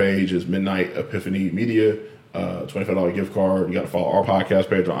IG page. Is Midnight Epiphany Media. $25 gift card. You got to follow our podcast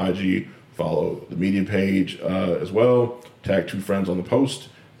page on IG. Follow the media page as well. Tag 2 friends on the post,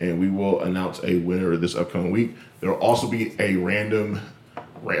 and we will announce a winner this upcoming week. There will also be a random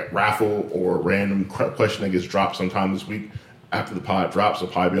raffle or random question that gets dropped sometime this week after the pod drops.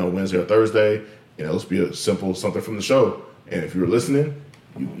 It'll probably be on Wednesday or Thursday, and it'll just be a simple something from the show. And if you're listening,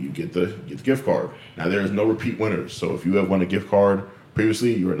 you get the gift card. Now there is no repeat winners, so if you have won a gift card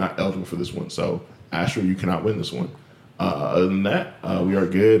previously, you are not eligible for this one. So Asher, you cannot win this one. Other than that, we are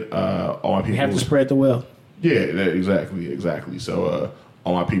good. All my people. You have to spread the wealth. Yeah, exactly. So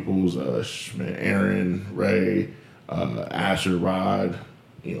all my peoples, Aaron, Ray, Asher, Rod,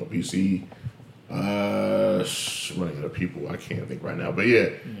 PC, running out of people I can't think right now. But yeah,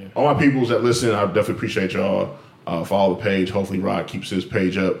 all my peoples that listen, I definitely appreciate y'all. Follow the page. Hopefully Rod keeps his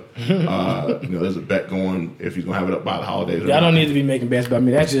page up. There's a bet going if he's gonna have it up by the holidays. Y'all don't need to be making bets about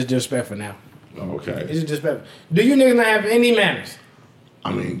me. That's just disrespectful now. Okay. It's just disrespectful. Do you niggas not have any manners?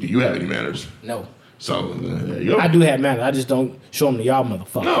 I mean, do you have any manners? No. So there you go. I do have manners. I just don't show them to y'all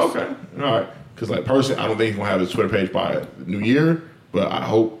motherfuckers. No, okay. All right. Because, personally, I don't think he's going to have his Twitter page by New Year, but I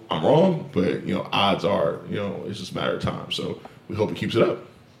hope I'm wrong. But, odds are, it's just a matter of time. So we hope he keeps it up.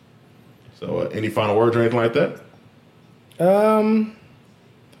 So any final words or anything like that?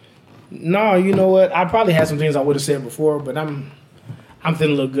 No, you know what? I probably had some things I would have said before, but I'm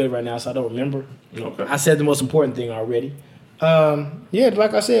feeling a little good right now, so I don't remember. Okay. I said the most important thing already.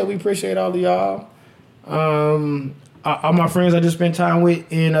 Like I said, we appreciate all of y'all. All my friends I just spent time with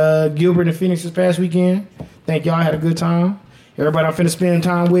in Gilbert and Phoenix this past weekend. Thank y'all. I had a good time. Everybody I'm finna spend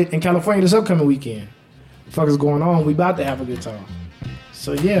time with in California this upcoming weekend. What the fuck is going on? We about to have a good time.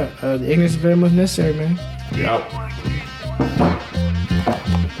 So the ignorance is very much necessary, man. Yeah.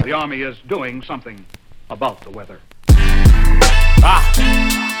 The Army is doing something about the weather.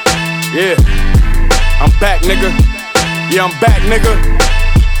 Yeah. I'm back, nigga. Yeah, I'm back, nigga.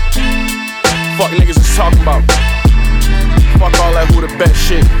 Fuck niggas is talking about. Fuck all that who the best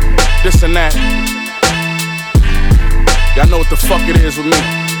shit. This and that. Y'all know what the fuck it is with me.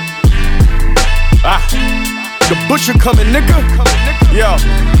 The butcher coming, nigga. Yo,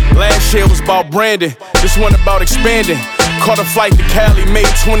 last year was about branding. This one about expanding. Caught a flight to Cali, made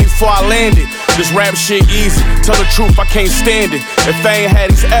 24, I landed. This rap shit easy, tell the truth, I can't stand it. If I ain't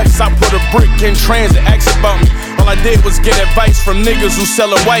had these F's, I put a brick in transit. Ask about me, all I did was get advice from niggas who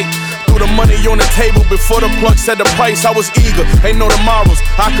sellin' white. Threw the money on the table before the plug said the price. I was eager, ain't no tomorrows.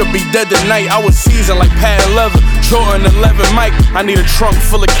 I could be dead tonight. I was seasoned like patent leather, Jordan 11 Mike. I need a trunk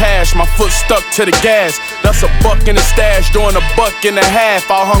full of cash, my foot stuck to the gas. That's a buck in the stash, doing $1.50.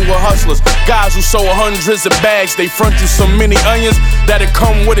 I hung with hustlers, guys who sold hundreds of bags. They front you so many onions that it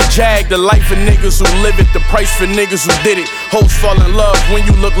come with a jag. The life of niggas who live it, the price for niggas who did it. Hoes fall in love when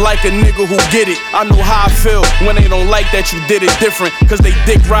you look like a nigga who get it. I know how I feel when they don't like that you did it different, cause they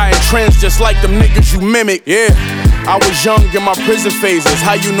dick riding trends just like them niggas you mimic. Yeah, I was young in my prison phases.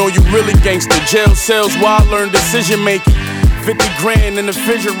 How you know you really gangster? Jail cells where I learned decision making. 50 grand in the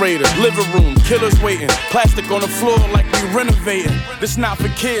refrigerator, living room, killers waiting. Plastic on the floor like we renovating. This not for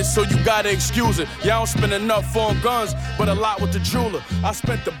kids, so you gotta excuse it. Y'all don't spend enough on guns, but a lot with the jeweler. I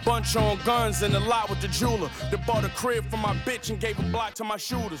spent a bunch on guns and a lot with the jeweler. That bought a crib for my bitch and gave a block to my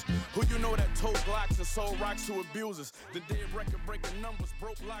shooters. Who you know that told Glocks and sold rocks to abusers? The dead record breaking numbers,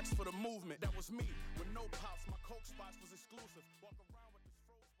 broke locks for the movement. That was me with no pops. My coke spots was exclusive. Walk around with